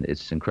 and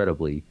it's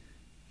incredibly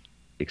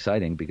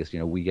exciting because,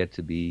 we get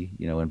to be,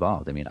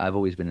 involved. I mean, I've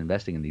always been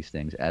investing in these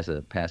things as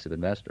a passive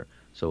investor.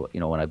 So,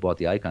 when I bought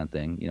the Icon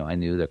thing, I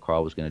knew that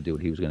Carl was going to do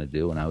what he was going to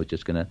do, and I was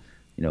just going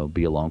to,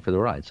 be along for the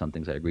ride. Some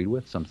things I agreed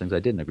with, some things I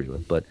didn't agree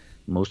with, but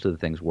most of the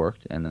things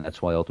worked, and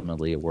that's why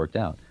ultimately it worked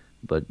out.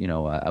 But,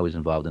 I was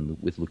involved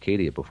with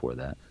Leucadia before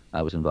that.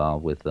 I was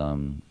involved with a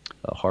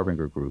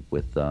Harbinger Group,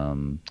 with,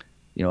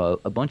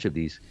 a bunch of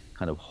these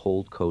kind of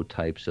holdco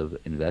types of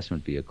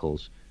investment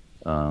vehicles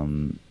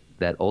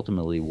that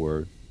ultimately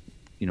were,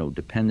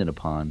 dependent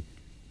upon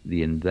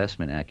the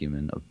investment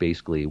acumen of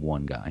basically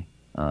one guy,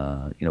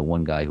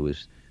 one guy who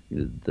is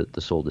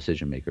the sole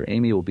decision maker.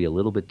 Amy will be a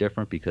little bit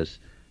different because,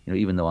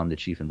 even though I'm the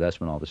chief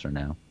investment officer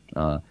now,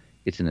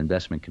 it's an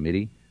investment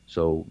committee.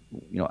 So,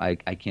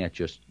 I can't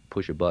just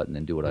push a button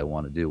and do what I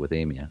want to do with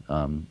AMIA.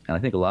 And I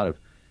think a lot of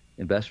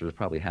investors are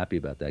probably happy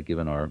about that,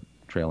 given our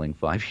trailing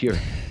 5-year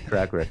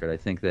track record. I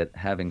think that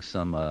having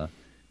some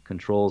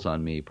controls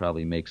on me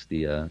probably makes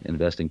the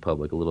investing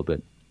public a little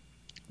bit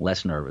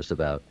less nervous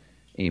about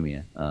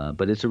AMIA.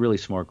 But it's a really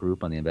smart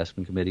group on the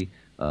investment committee.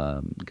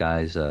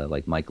 Guys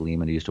like Mike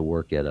Lehman, who used to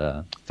work at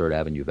Third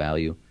Avenue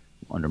Value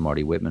under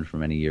Marty Whitman for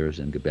many years,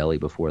 and Gabelli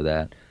before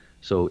that.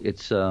 So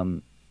it's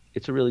a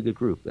really good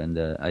group, and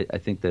I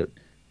think that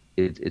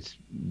it's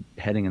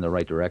heading in the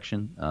right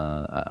direction.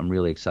 I'm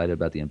really excited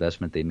about the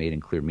investment they made in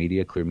Clear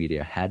Media. Clear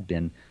Media had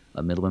been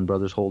a Mittleman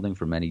Brothers holding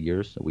for many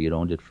years. We had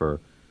owned it for,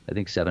 I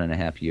think,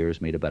 7.5 years,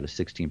 made about a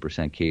 16%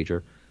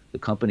 CAGR. The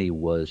company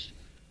was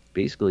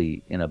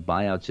basically in a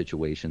buyout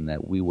situation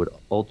that we would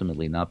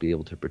ultimately not be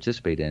able to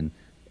participate in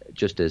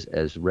just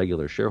as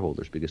regular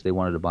shareholders, because they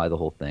wanted to buy the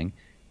whole thing.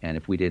 And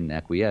if we didn't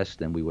acquiesce,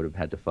 then we would have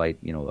had to fight,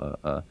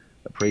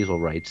 appraisal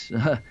rights,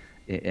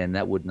 and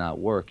that would not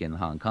work in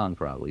Hong Kong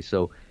probably.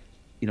 So,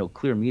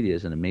 Clear Media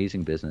is an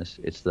amazing business.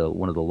 It's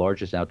one of the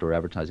largest outdoor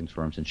advertising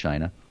firms in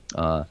China.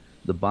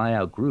 The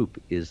buyout group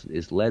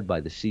is led by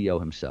the CEO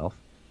himself,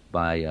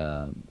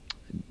 by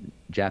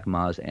Jack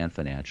Ma's Ant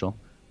Financial,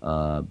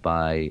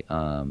 by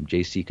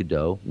J.C.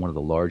 Cadeau, one of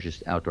the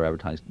largest outdoor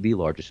advertising, the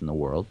largest in the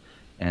world,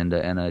 and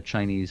a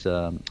Chinese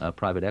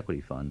private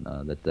equity fund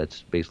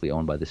that's basically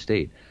owned by the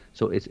state.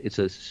 So it's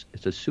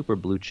a super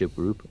blue chip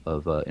group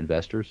of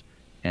investors,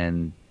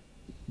 and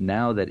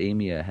now that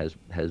AMIA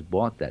has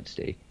bought that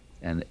stake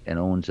and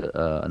owns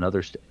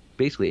another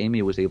basically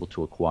AMIA was able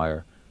to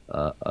acquire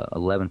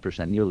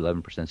 11%, nearly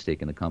 11%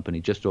 stake in the company,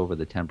 just over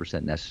the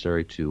 10%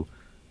 necessary to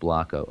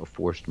block a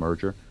forced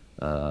merger,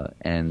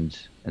 and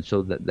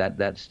so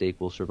that stake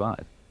will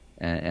survive.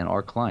 And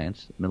our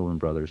clients, Mittleman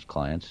Brothers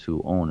clients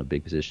who own a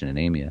big position in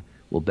AMIA,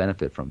 will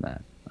benefit from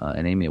that,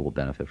 and AMIA will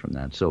benefit from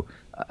that. So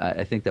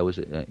I think that was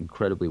an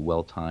incredibly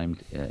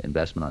well-timed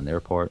investment on their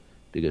part,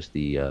 because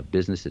the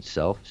business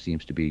itself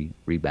seems to be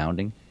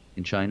rebounding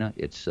in China.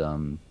 It's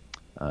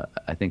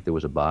I think there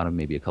was a bottom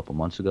maybe a couple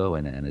months ago,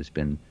 and it's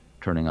been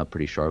turning up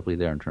pretty sharply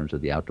there in terms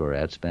of the outdoor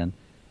ad spend.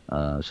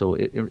 So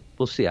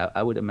we'll see.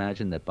 I would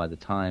imagine that by the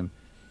time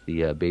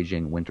the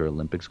Beijing Winter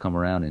Olympics come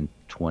around in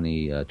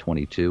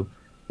 2022,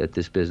 that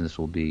this business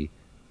will be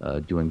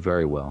doing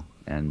very well,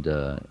 and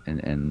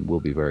we'll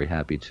be very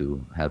happy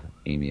to have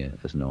AMIA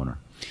as an owner.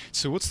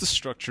 So what's the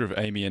structure of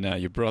AMIA now?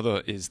 Your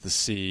brother is the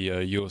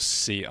CEO, you're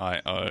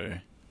CIO.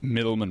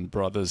 Mittleman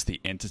Brothers,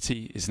 the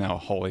entity, is now a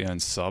wholly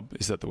owned sub.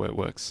 Is that the way it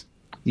works?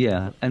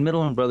 Yeah, and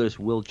Mittleman Brothers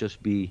will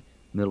just be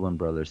Mittleman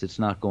Brothers. It's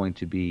not going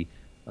to be,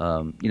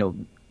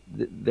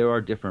 there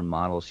are different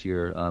models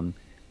here.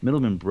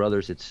 Mittleman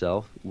Brothers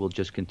itself will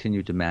just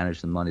continue to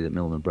manage the money that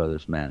Mittleman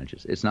Brothers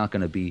manages. It's not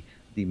going to be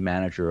the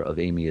manager of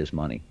AMIA's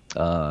money.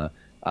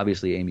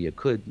 Obviously, AMIA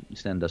could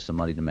send us some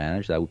money to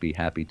manage. I would be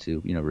happy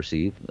to,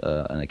 receive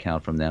an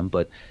account from them.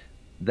 But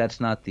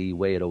that's not the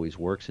way it always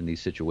works in these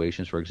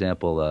situations. For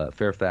example,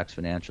 Fairfax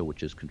Financial,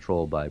 which is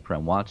controlled by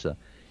Prem Watsa,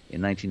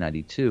 in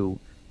 1992,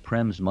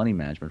 Prem's money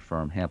management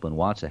firm, Hamplin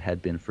Watsa,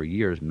 had been for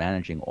years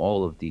managing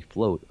all of the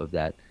float of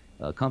that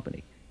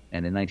company.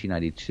 And in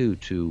 1992,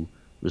 to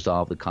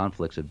resolve the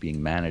conflicts of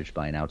being managed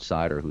by an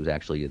outsider who's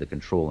actually the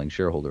controlling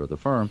shareholder of the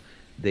firm,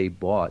 they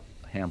bought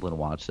Hamblin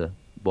Watsa,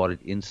 bought it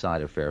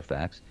inside of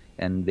Fairfax,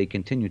 and they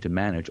continue to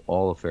manage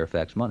all of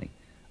Fairfax money.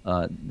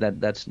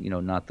 That's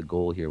not the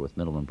goal here with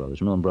Mittleman Brothers.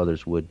 Mittleman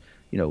Brothers would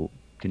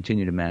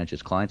continue to manage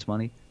its clients'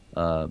 money,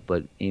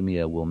 but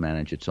EMEA will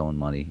manage its own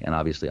money, and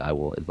obviously I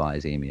will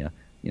advise EMEA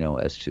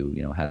as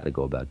to how to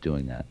go about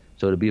doing that.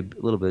 So it'll be a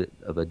little bit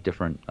of a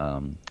different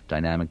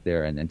dynamic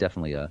there, and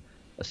definitely a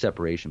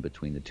separation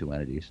between the two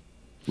entities,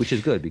 which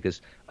is good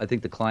because I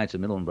think the clients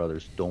of Mittleman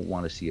Brothers don't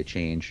want to see a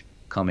change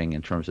coming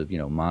in terms of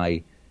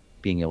my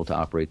being able to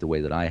operate the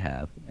way that I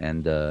have,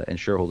 and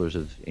shareholders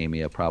of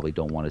EMEA probably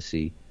don't want to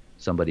see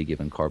somebody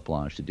given carte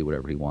blanche to do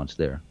whatever he wants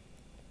there.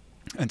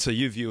 And so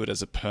you view it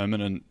as a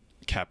permanent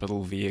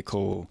capital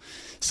vehicle,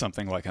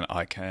 something like an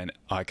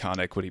Icahn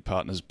Equity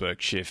Partners,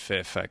 Berkshire,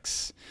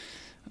 Fairfax,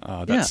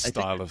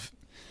 style of.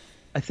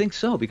 I think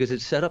so, because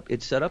it's set up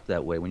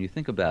that way. When you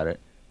think about it,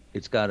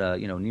 it's got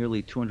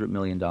nearly $200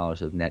 million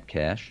of net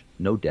cash,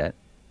 no debt.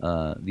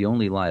 The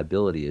only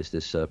liability is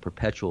this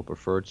perpetual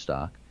preferred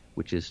stock,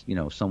 which is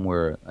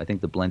somewhere, I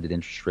think the blended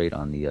interest rate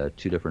on the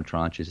two different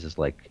tranches is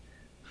like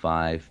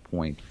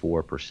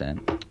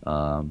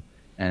 5.4%.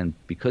 And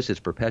because it's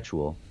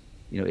perpetual,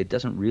 it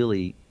doesn't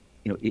really,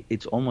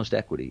 it's almost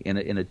equity in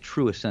a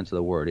truest sense of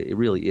the word. It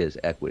really is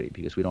equity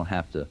because we don't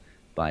have to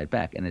buy it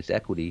back, and it's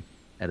equity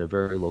at a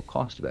very low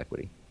cost of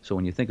equity. So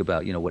when you think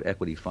about what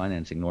equity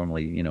financing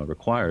normally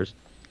requires,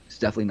 it's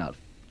definitely not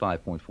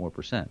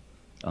 5.4%.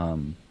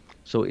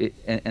 So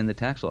and the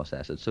tax loss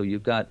assets. So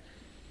you've got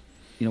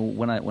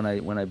when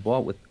I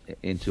bought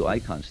into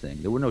Icon's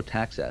thing, there were no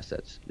tax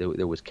assets.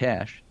 There was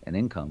cash and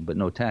income, but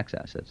no tax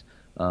assets.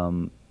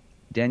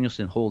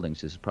 Danielson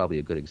Holdings is probably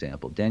a good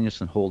example.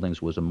 Danielson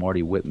Holdings was a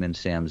Marty Whitman,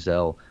 Sam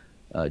Zell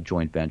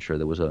joint venture.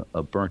 There was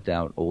a burnt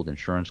out old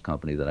insurance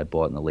company that I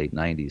bought in the late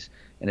 90s,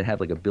 and it had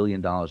like $1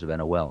 billion of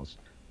NOLs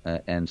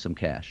and some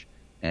cash.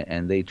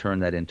 And they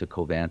turned that into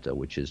Covanta,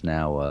 which is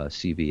now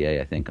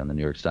CVA, I think, on the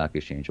New York Stock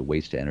Exchange, a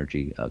waste to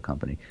energy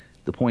company.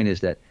 The point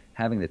is that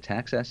having the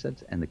tax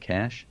assets and the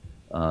cash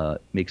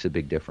makes a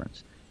big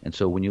difference. And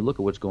so when you look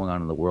at what's going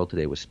on in the world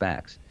today with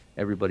SPACs,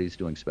 everybody's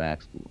doing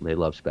SPACs. They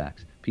love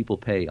SPACs. People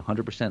pay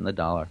 100% in the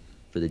dollar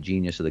for the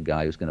genius of the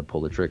guy who's going to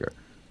pull the trigger.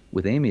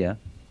 With EMEA,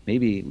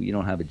 maybe you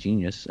don't have a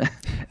genius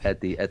at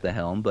the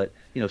helm, but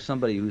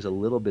somebody who's a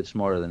little bit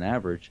smarter than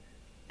average,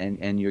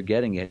 and you're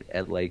getting it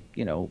at like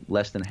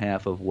less than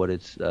half of what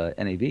its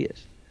NAV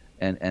is,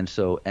 and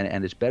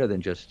it's better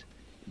than just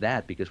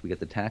that because we get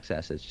the tax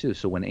assets too.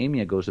 So when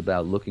EMEA goes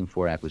about looking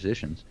for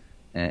acquisitions,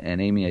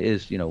 and EMEA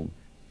is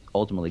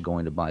ultimately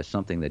going to buy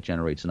something that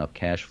generates enough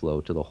cash flow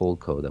to the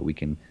holdco that we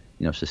can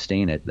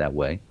sustain it that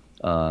way,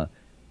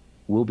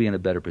 we'll be in a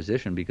better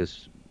position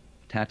because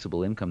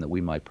taxable income that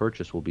we might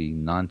purchase will be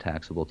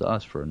non-taxable to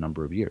us for a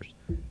number of years,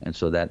 and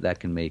so that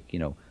can make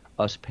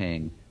us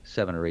paying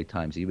 7 or 8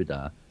 times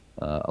EBITDA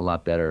a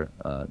lot better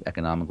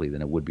economically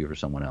than it would be for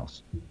someone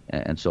else,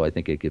 and so I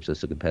think it gives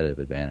us a competitive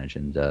advantage,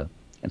 and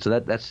so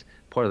that's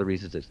part of the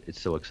reasons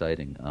it's so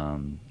exciting,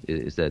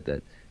 is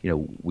that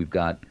we've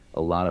got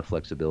a lot of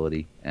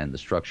flexibility and the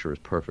structure is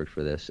perfect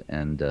for this,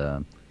 and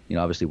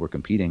obviously we're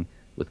competing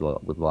with a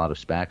lot of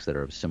SPACs that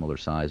are of similar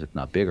size, if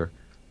not bigger,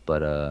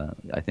 but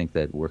I think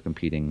that we're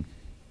competing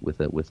with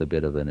a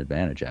bit of an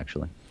advantage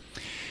actually.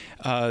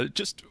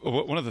 Just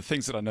one of the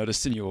things that I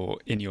noticed in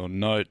your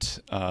note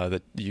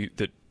that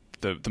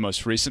the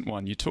most recent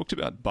one, you talked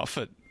about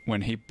Buffett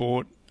when he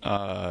bought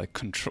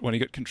when he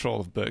got control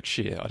of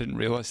Berkshire. I didn't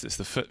realize this.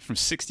 From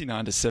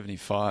 69 to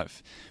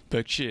 75,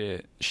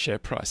 Berkshire share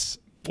price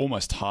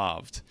almost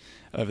halved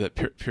over that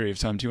period of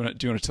time. Do you want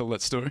to tell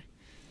that story?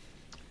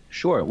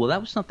 Sure. Well,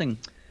 that was something,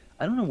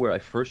 I don't know where I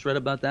first read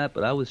about that,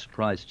 but I was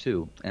surprised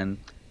too. And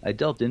I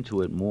delved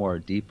into it more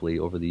deeply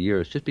over the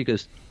years just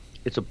because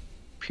it's a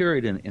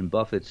period in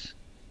Buffett's,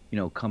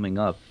 coming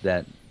up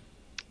that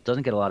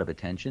doesn't get a lot of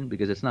attention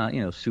because it's not,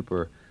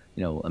 super,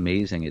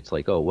 amazing. It's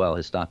like, oh, well,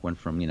 his stock went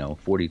from,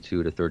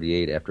 42 to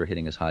 38 after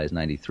hitting as high as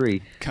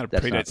 93. Kind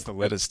of predates the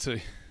letters too.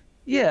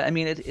 Yeah, I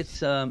mean,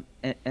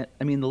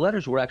 the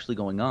letters were actually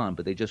going on,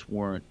 but they just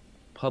weren't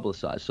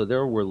publicized. So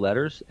there were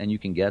letters, and you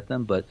can get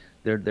them, but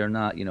they're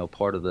not,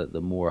 part of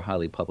the more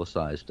highly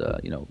publicized,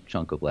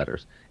 chunk of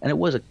letters. And it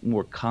was a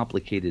more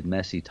complicated,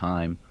 messy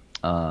time,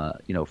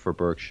 for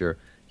Berkshire.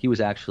 He was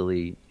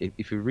actually,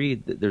 if you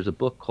read, there's a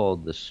book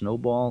called The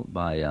Snowball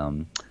by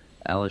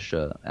Alice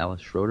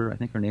Schroeder, I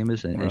think her name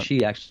is, and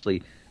she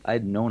actually, I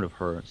had known of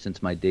her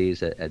since my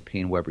days at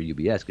Payne Weber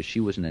UBS because she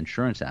was an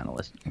insurance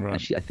analyst,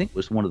 and she, I think,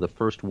 was one of the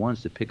first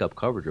ones to pick up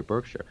coverage of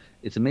Berkshire.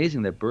 It's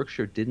amazing that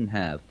Berkshire didn't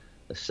have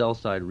a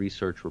sell-side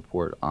research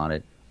report on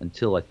it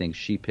until I think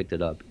she picked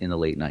it up in the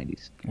late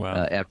 90s.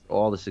 Wow. After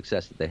all the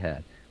success that they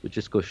had, which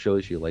just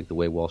shows you like the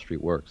way Wall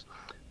Street works.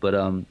 But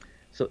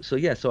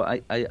so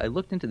I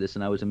looked into this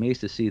and I was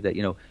amazed to see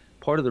that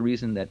part of the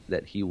reason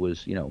that he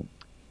was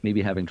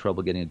maybe having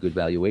trouble getting a good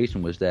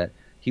valuation was that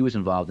he was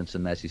involved in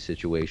some messy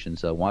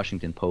situations.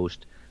 Washington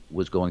Post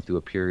was going through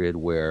a period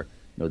where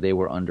they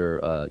were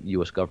under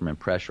U.S. government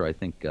pressure. I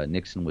think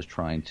Nixon was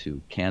trying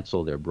to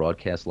cancel their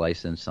broadcast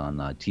license on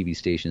TV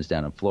stations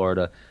down in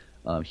Florida.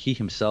 He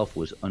himself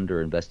was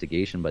under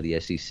investigation by the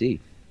SEC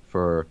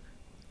for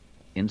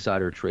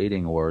insider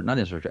trading, or not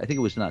insider. I think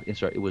it was not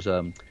insider. It was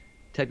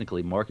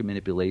technically market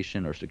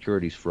manipulation or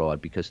securities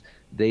fraud, because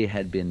they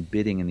had been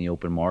bidding in the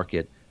open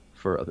market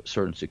for a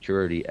certain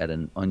security at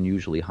an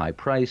unusually high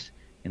price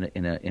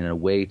in a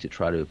way to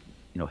try to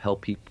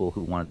help people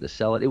who wanted to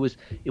sell it. It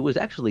was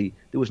actually,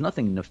 there was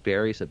nothing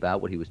nefarious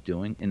about what he was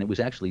doing, and it was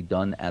actually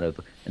done out of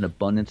an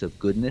abundance of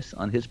goodness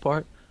on his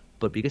part.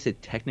 But because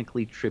it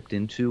technically tripped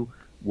into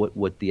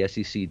what the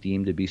SEC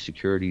deemed to be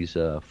securities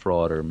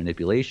fraud or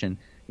manipulation,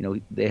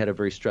 they had a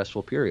very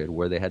stressful period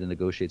where they had to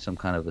negotiate some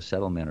kind of a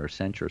settlement or a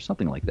censure or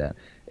something like that.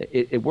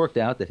 It worked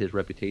out that his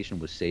reputation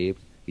was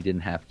saved. He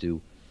didn't have to,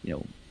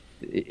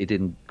 it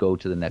didn't go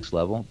to the next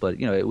level.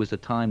 But it was a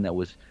time that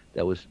was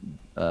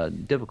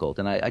difficult,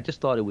 and I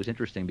just thought it was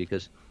interesting,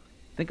 because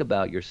think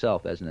about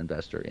yourself as an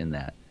investor in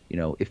that.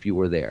 If you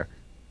were there,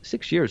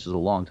 6 years is a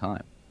long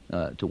time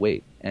to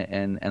wait.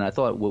 And I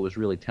thought what was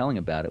really telling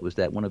about it was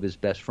that one of his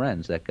best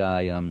friends, that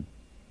guy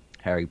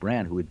Harry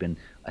Brand, who had been,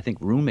 I think,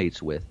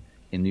 roommates with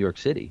in New York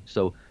City.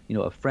 So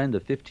a friend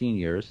of 15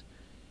 years.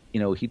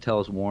 He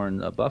tells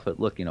Warren Buffett,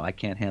 look, I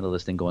can't handle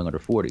this thing going under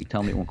 40.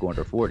 Tell me it won't go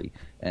under 40.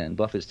 And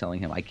Buffett's telling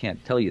him, I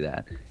can't tell you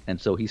that.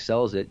 And so he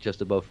sells it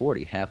just above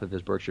 40, half of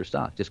his Berkshire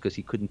stock, just because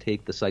he couldn't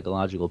take the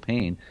psychological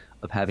pain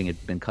of having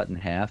it been cut in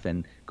half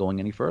and going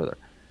any further.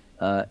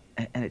 And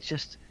it's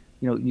just,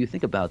 you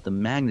think about the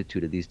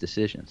magnitude of these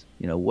decisions,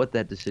 what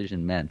that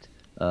decision meant.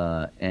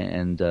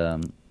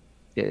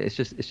 It's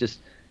just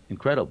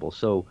incredible.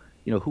 So,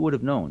 who would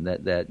have known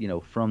that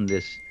from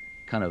this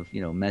kind of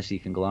messy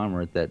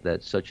conglomerate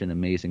that such an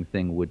amazing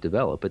thing would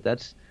develop. But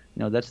that's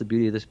the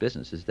beauty of this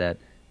business, is that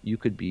you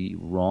could be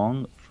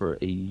wrong for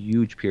a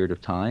huge period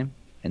of time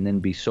and then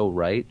be so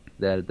right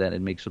that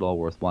it makes it all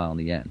worthwhile in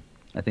the end.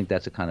 I think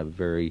that's a kind of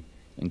very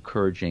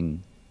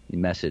encouraging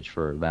message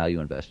for value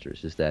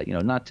investors, is that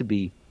not to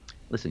be,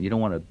 listen, you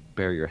don't want to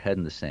bury your head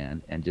in the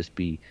sand and just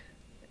be,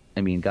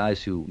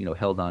 guys who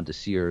held on to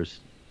Sears,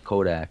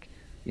 Kodak,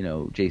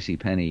 J.C.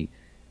 Penney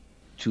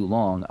too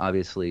long,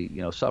 obviously,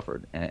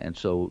 suffered. And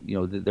so,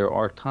 there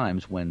are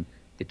times when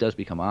it does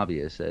become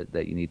obvious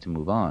that you need to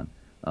move on.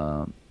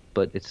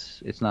 But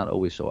it's not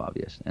always so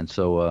obvious. And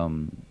so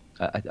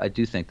I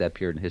do think that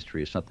period in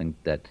history is something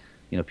that,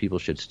 people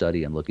should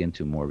study and look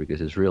into more,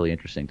 because it's really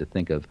interesting to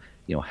think of,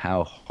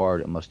 how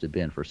hard it must have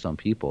been for some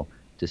people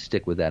to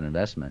stick with that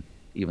investment,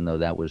 even though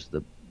that was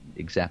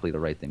exactly the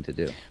right thing to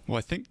do. Well,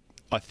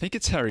 I think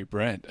it's Harry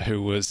Brandt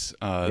who was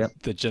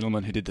the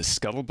gentleman who did the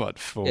scuttlebutt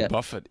for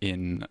Buffett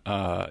in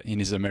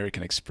his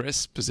American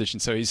Express position.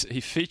 So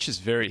he features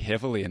very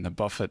heavily in the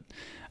Buffett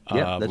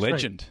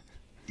legend.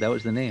 Right. That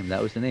was the name. Yeah,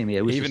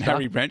 it was even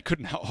Harry Brandt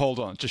couldn't hold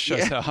on. Just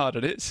shows how hard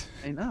it is.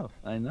 I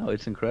know.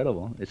 It's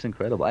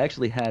incredible. I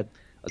actually had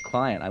a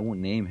client, I won't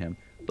name him,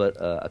 but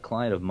a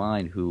client of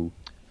mine who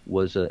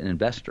was an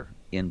investor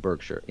in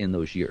Berkshire in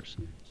those years.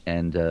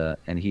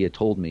 And he had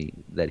told me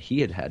that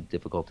he had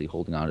difficulty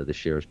holding on to the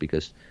shares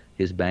because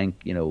his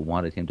bank,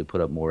 wanted him to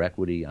put up more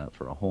equity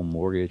for a home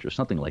mortgage or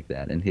something like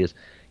that. And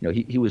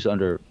he was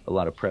under a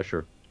lot of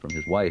pressure from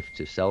his wife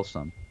to sell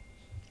some,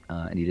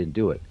 and he didn't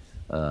do it.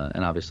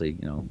 And obviously,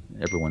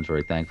 everyone's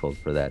very thankful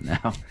for that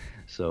now.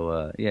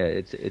 So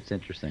it's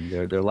interesting.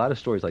 There are a lot of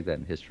stories like that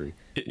in history.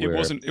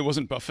 It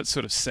wasn't Buffett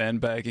sort of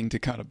sandbagging to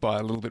kind of buy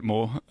a little bit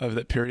more over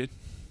that period.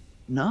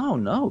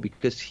 No,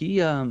 because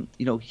he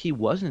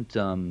wasn't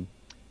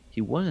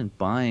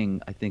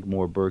buying, I think,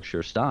 more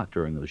Berkshire stock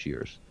during those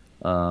years.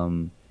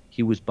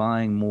 He was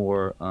buying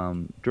more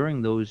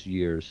during those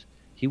years.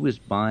 He was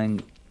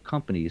buying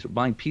companies,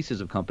 buying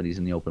pieces of companies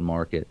in the open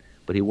market,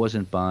 but he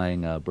wasn't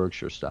buying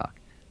Berkshire stock.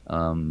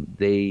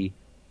 They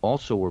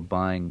also were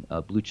buying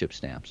blue chip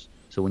stamps.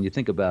 So when you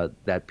think about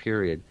that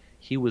period,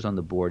 he was on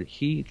the board.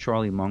 He,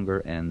 Charlie Munger,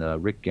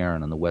 and Rick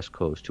Guerin on the West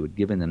Coast, who had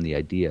given them the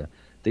idea.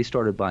 They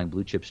started buying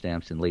blue chip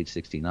stamps in late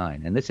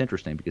 '69, and that's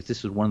interesting because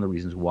this is one of the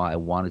reasons why I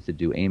wanted to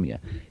do AMIA,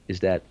 is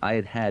that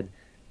I had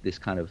this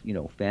kind of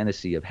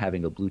fantasy of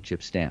having a blue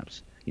chip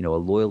stamps, a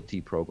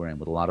loyalty program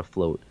with a lot of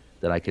float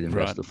that I could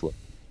invest the float,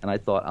 and I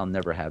thought I'll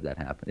never have that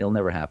happen. It'll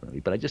never happen to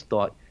me, but I just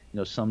thought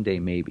someday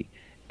maybe,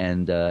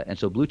 and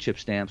so blue chip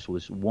stamps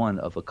was one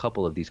of a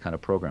couple of these kind of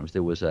programs.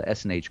 There was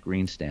S&H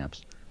Green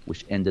stamps,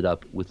 which ended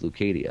up with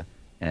Leucadia,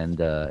 and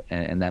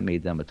that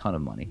made them a ton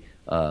of money.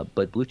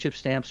 But blue chip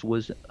stamps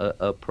was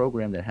a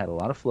program that had a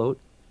lot of float,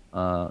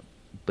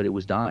 but it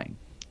was dying.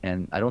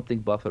 And I don't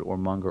think Buffett or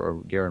Munger or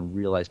Guerin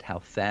realized how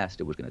fast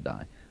it was going to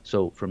die.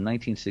 So from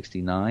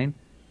 1969,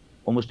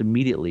 almost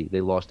immediately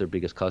they lost their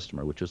biggest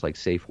customer, which was like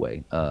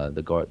Safeway,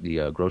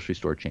 the grocery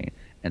store chain.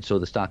 And so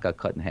the stock got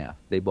cut in half.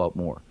 They bought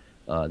more.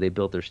 They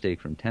built their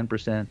stake from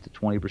 10% to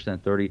 20%,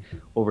 30%.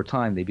 Over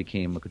time, they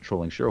became a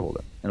controlling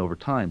shareholder. And over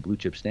time, blue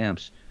chip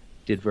stamps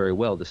did very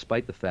well,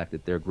 despite the fact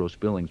that their gross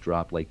billings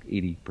dropped like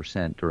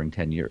 80% during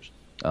 10 years.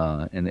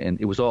 And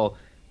it was all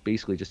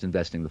basically just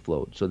investing the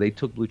float. So they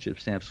took blue chip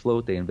stamps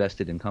float. They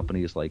invested in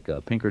companies like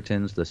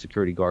Pinkerton's, the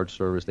security guard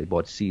service. They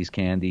bought See's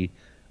Candy.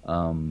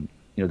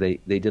 They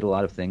did a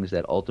lot of things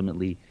that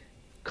ultimately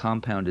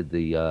compounded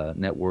the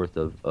net worth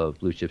of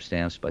blue chip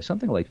stamps by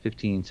something like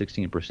 15,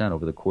 16%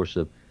 over the course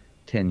of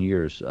 10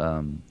 years.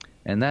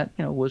 And that,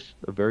 was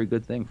a very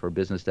good thing for a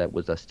business that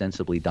was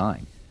ostensibly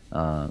dying.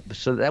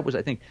 So that was,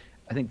 I think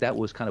that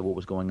was kind of what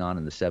was going on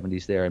in the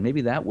 70s there. And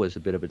maybe that was a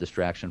bit of a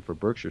distraction for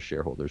Berkshire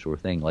shareholders who were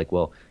thinking like,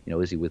 well,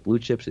 is he with blue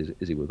chips?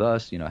 Is he with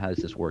us? How does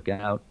this work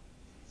out?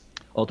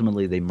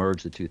 Ultimately, they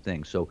merged the two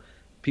things. So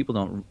people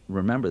don't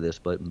remember this,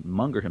 but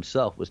Munger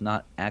himself was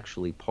not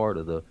actually part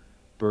of the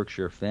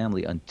Berkshire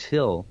family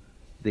until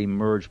they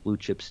merged blue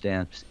chip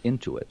stamps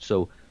into it.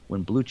 So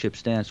when blue chip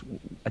stamps,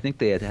 I think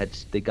they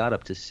got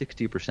up to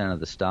 60% of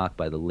the stock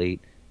by the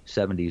late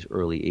 70s,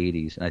 early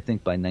 80s. And I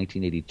think by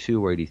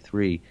 1982 or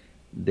 83,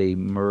 they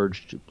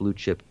merged blue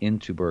chip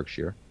into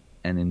Berkshire,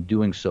 and in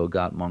doing so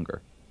got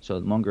Munger. So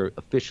Munger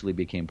officially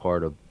became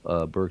part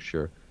of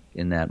Berkshire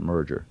in that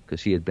merger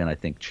because he had been, I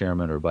think,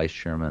 chairman or vice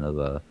chairman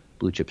of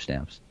blue chip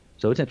stamps.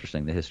 So it's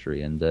interesting, the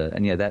history. And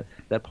yeah,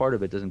 that part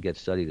of it doesn't get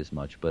studied as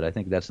much, but I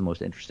think that's the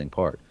most interesting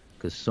part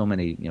because so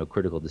many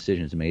critical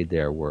decisions made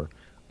there were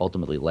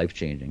ultimately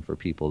life-changing for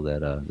people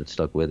that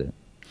stuck with it.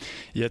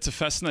 Yeah, it's a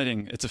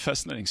fascinating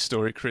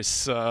story,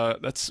 Chris.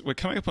 We're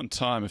coming up on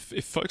time.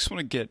 If folks want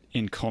to get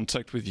in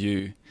contact with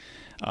you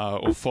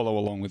or follow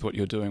along with what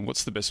you're doing,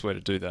 what's the best way to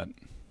do that?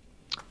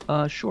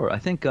 Sure. I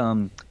think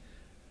the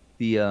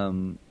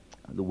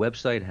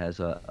website has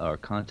our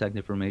contact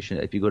information.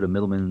 If you go to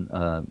Mittleman,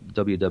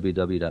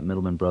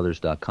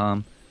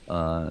 www.mittlemanbrothers.com,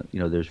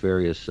 there's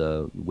various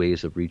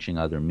ways of reaching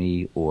either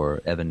me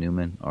or Evan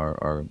Newman,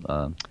 our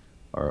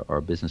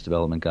business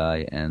development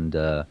guy, and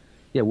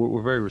yeah,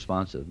 we're very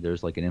responsive.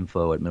 There's like an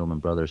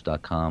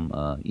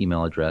info@mittlemanbrothers.com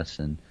email address,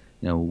 and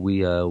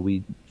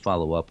we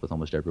follow up with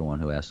almost everyone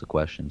who asks a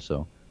question.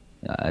 So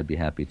I'd be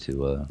happy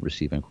to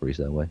receive inquiries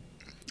that way.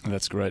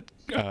 That's great.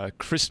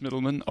 Chris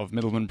Mittleman of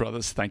Mittleman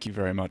Brothers, thank you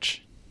very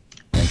much.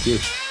 Thank you.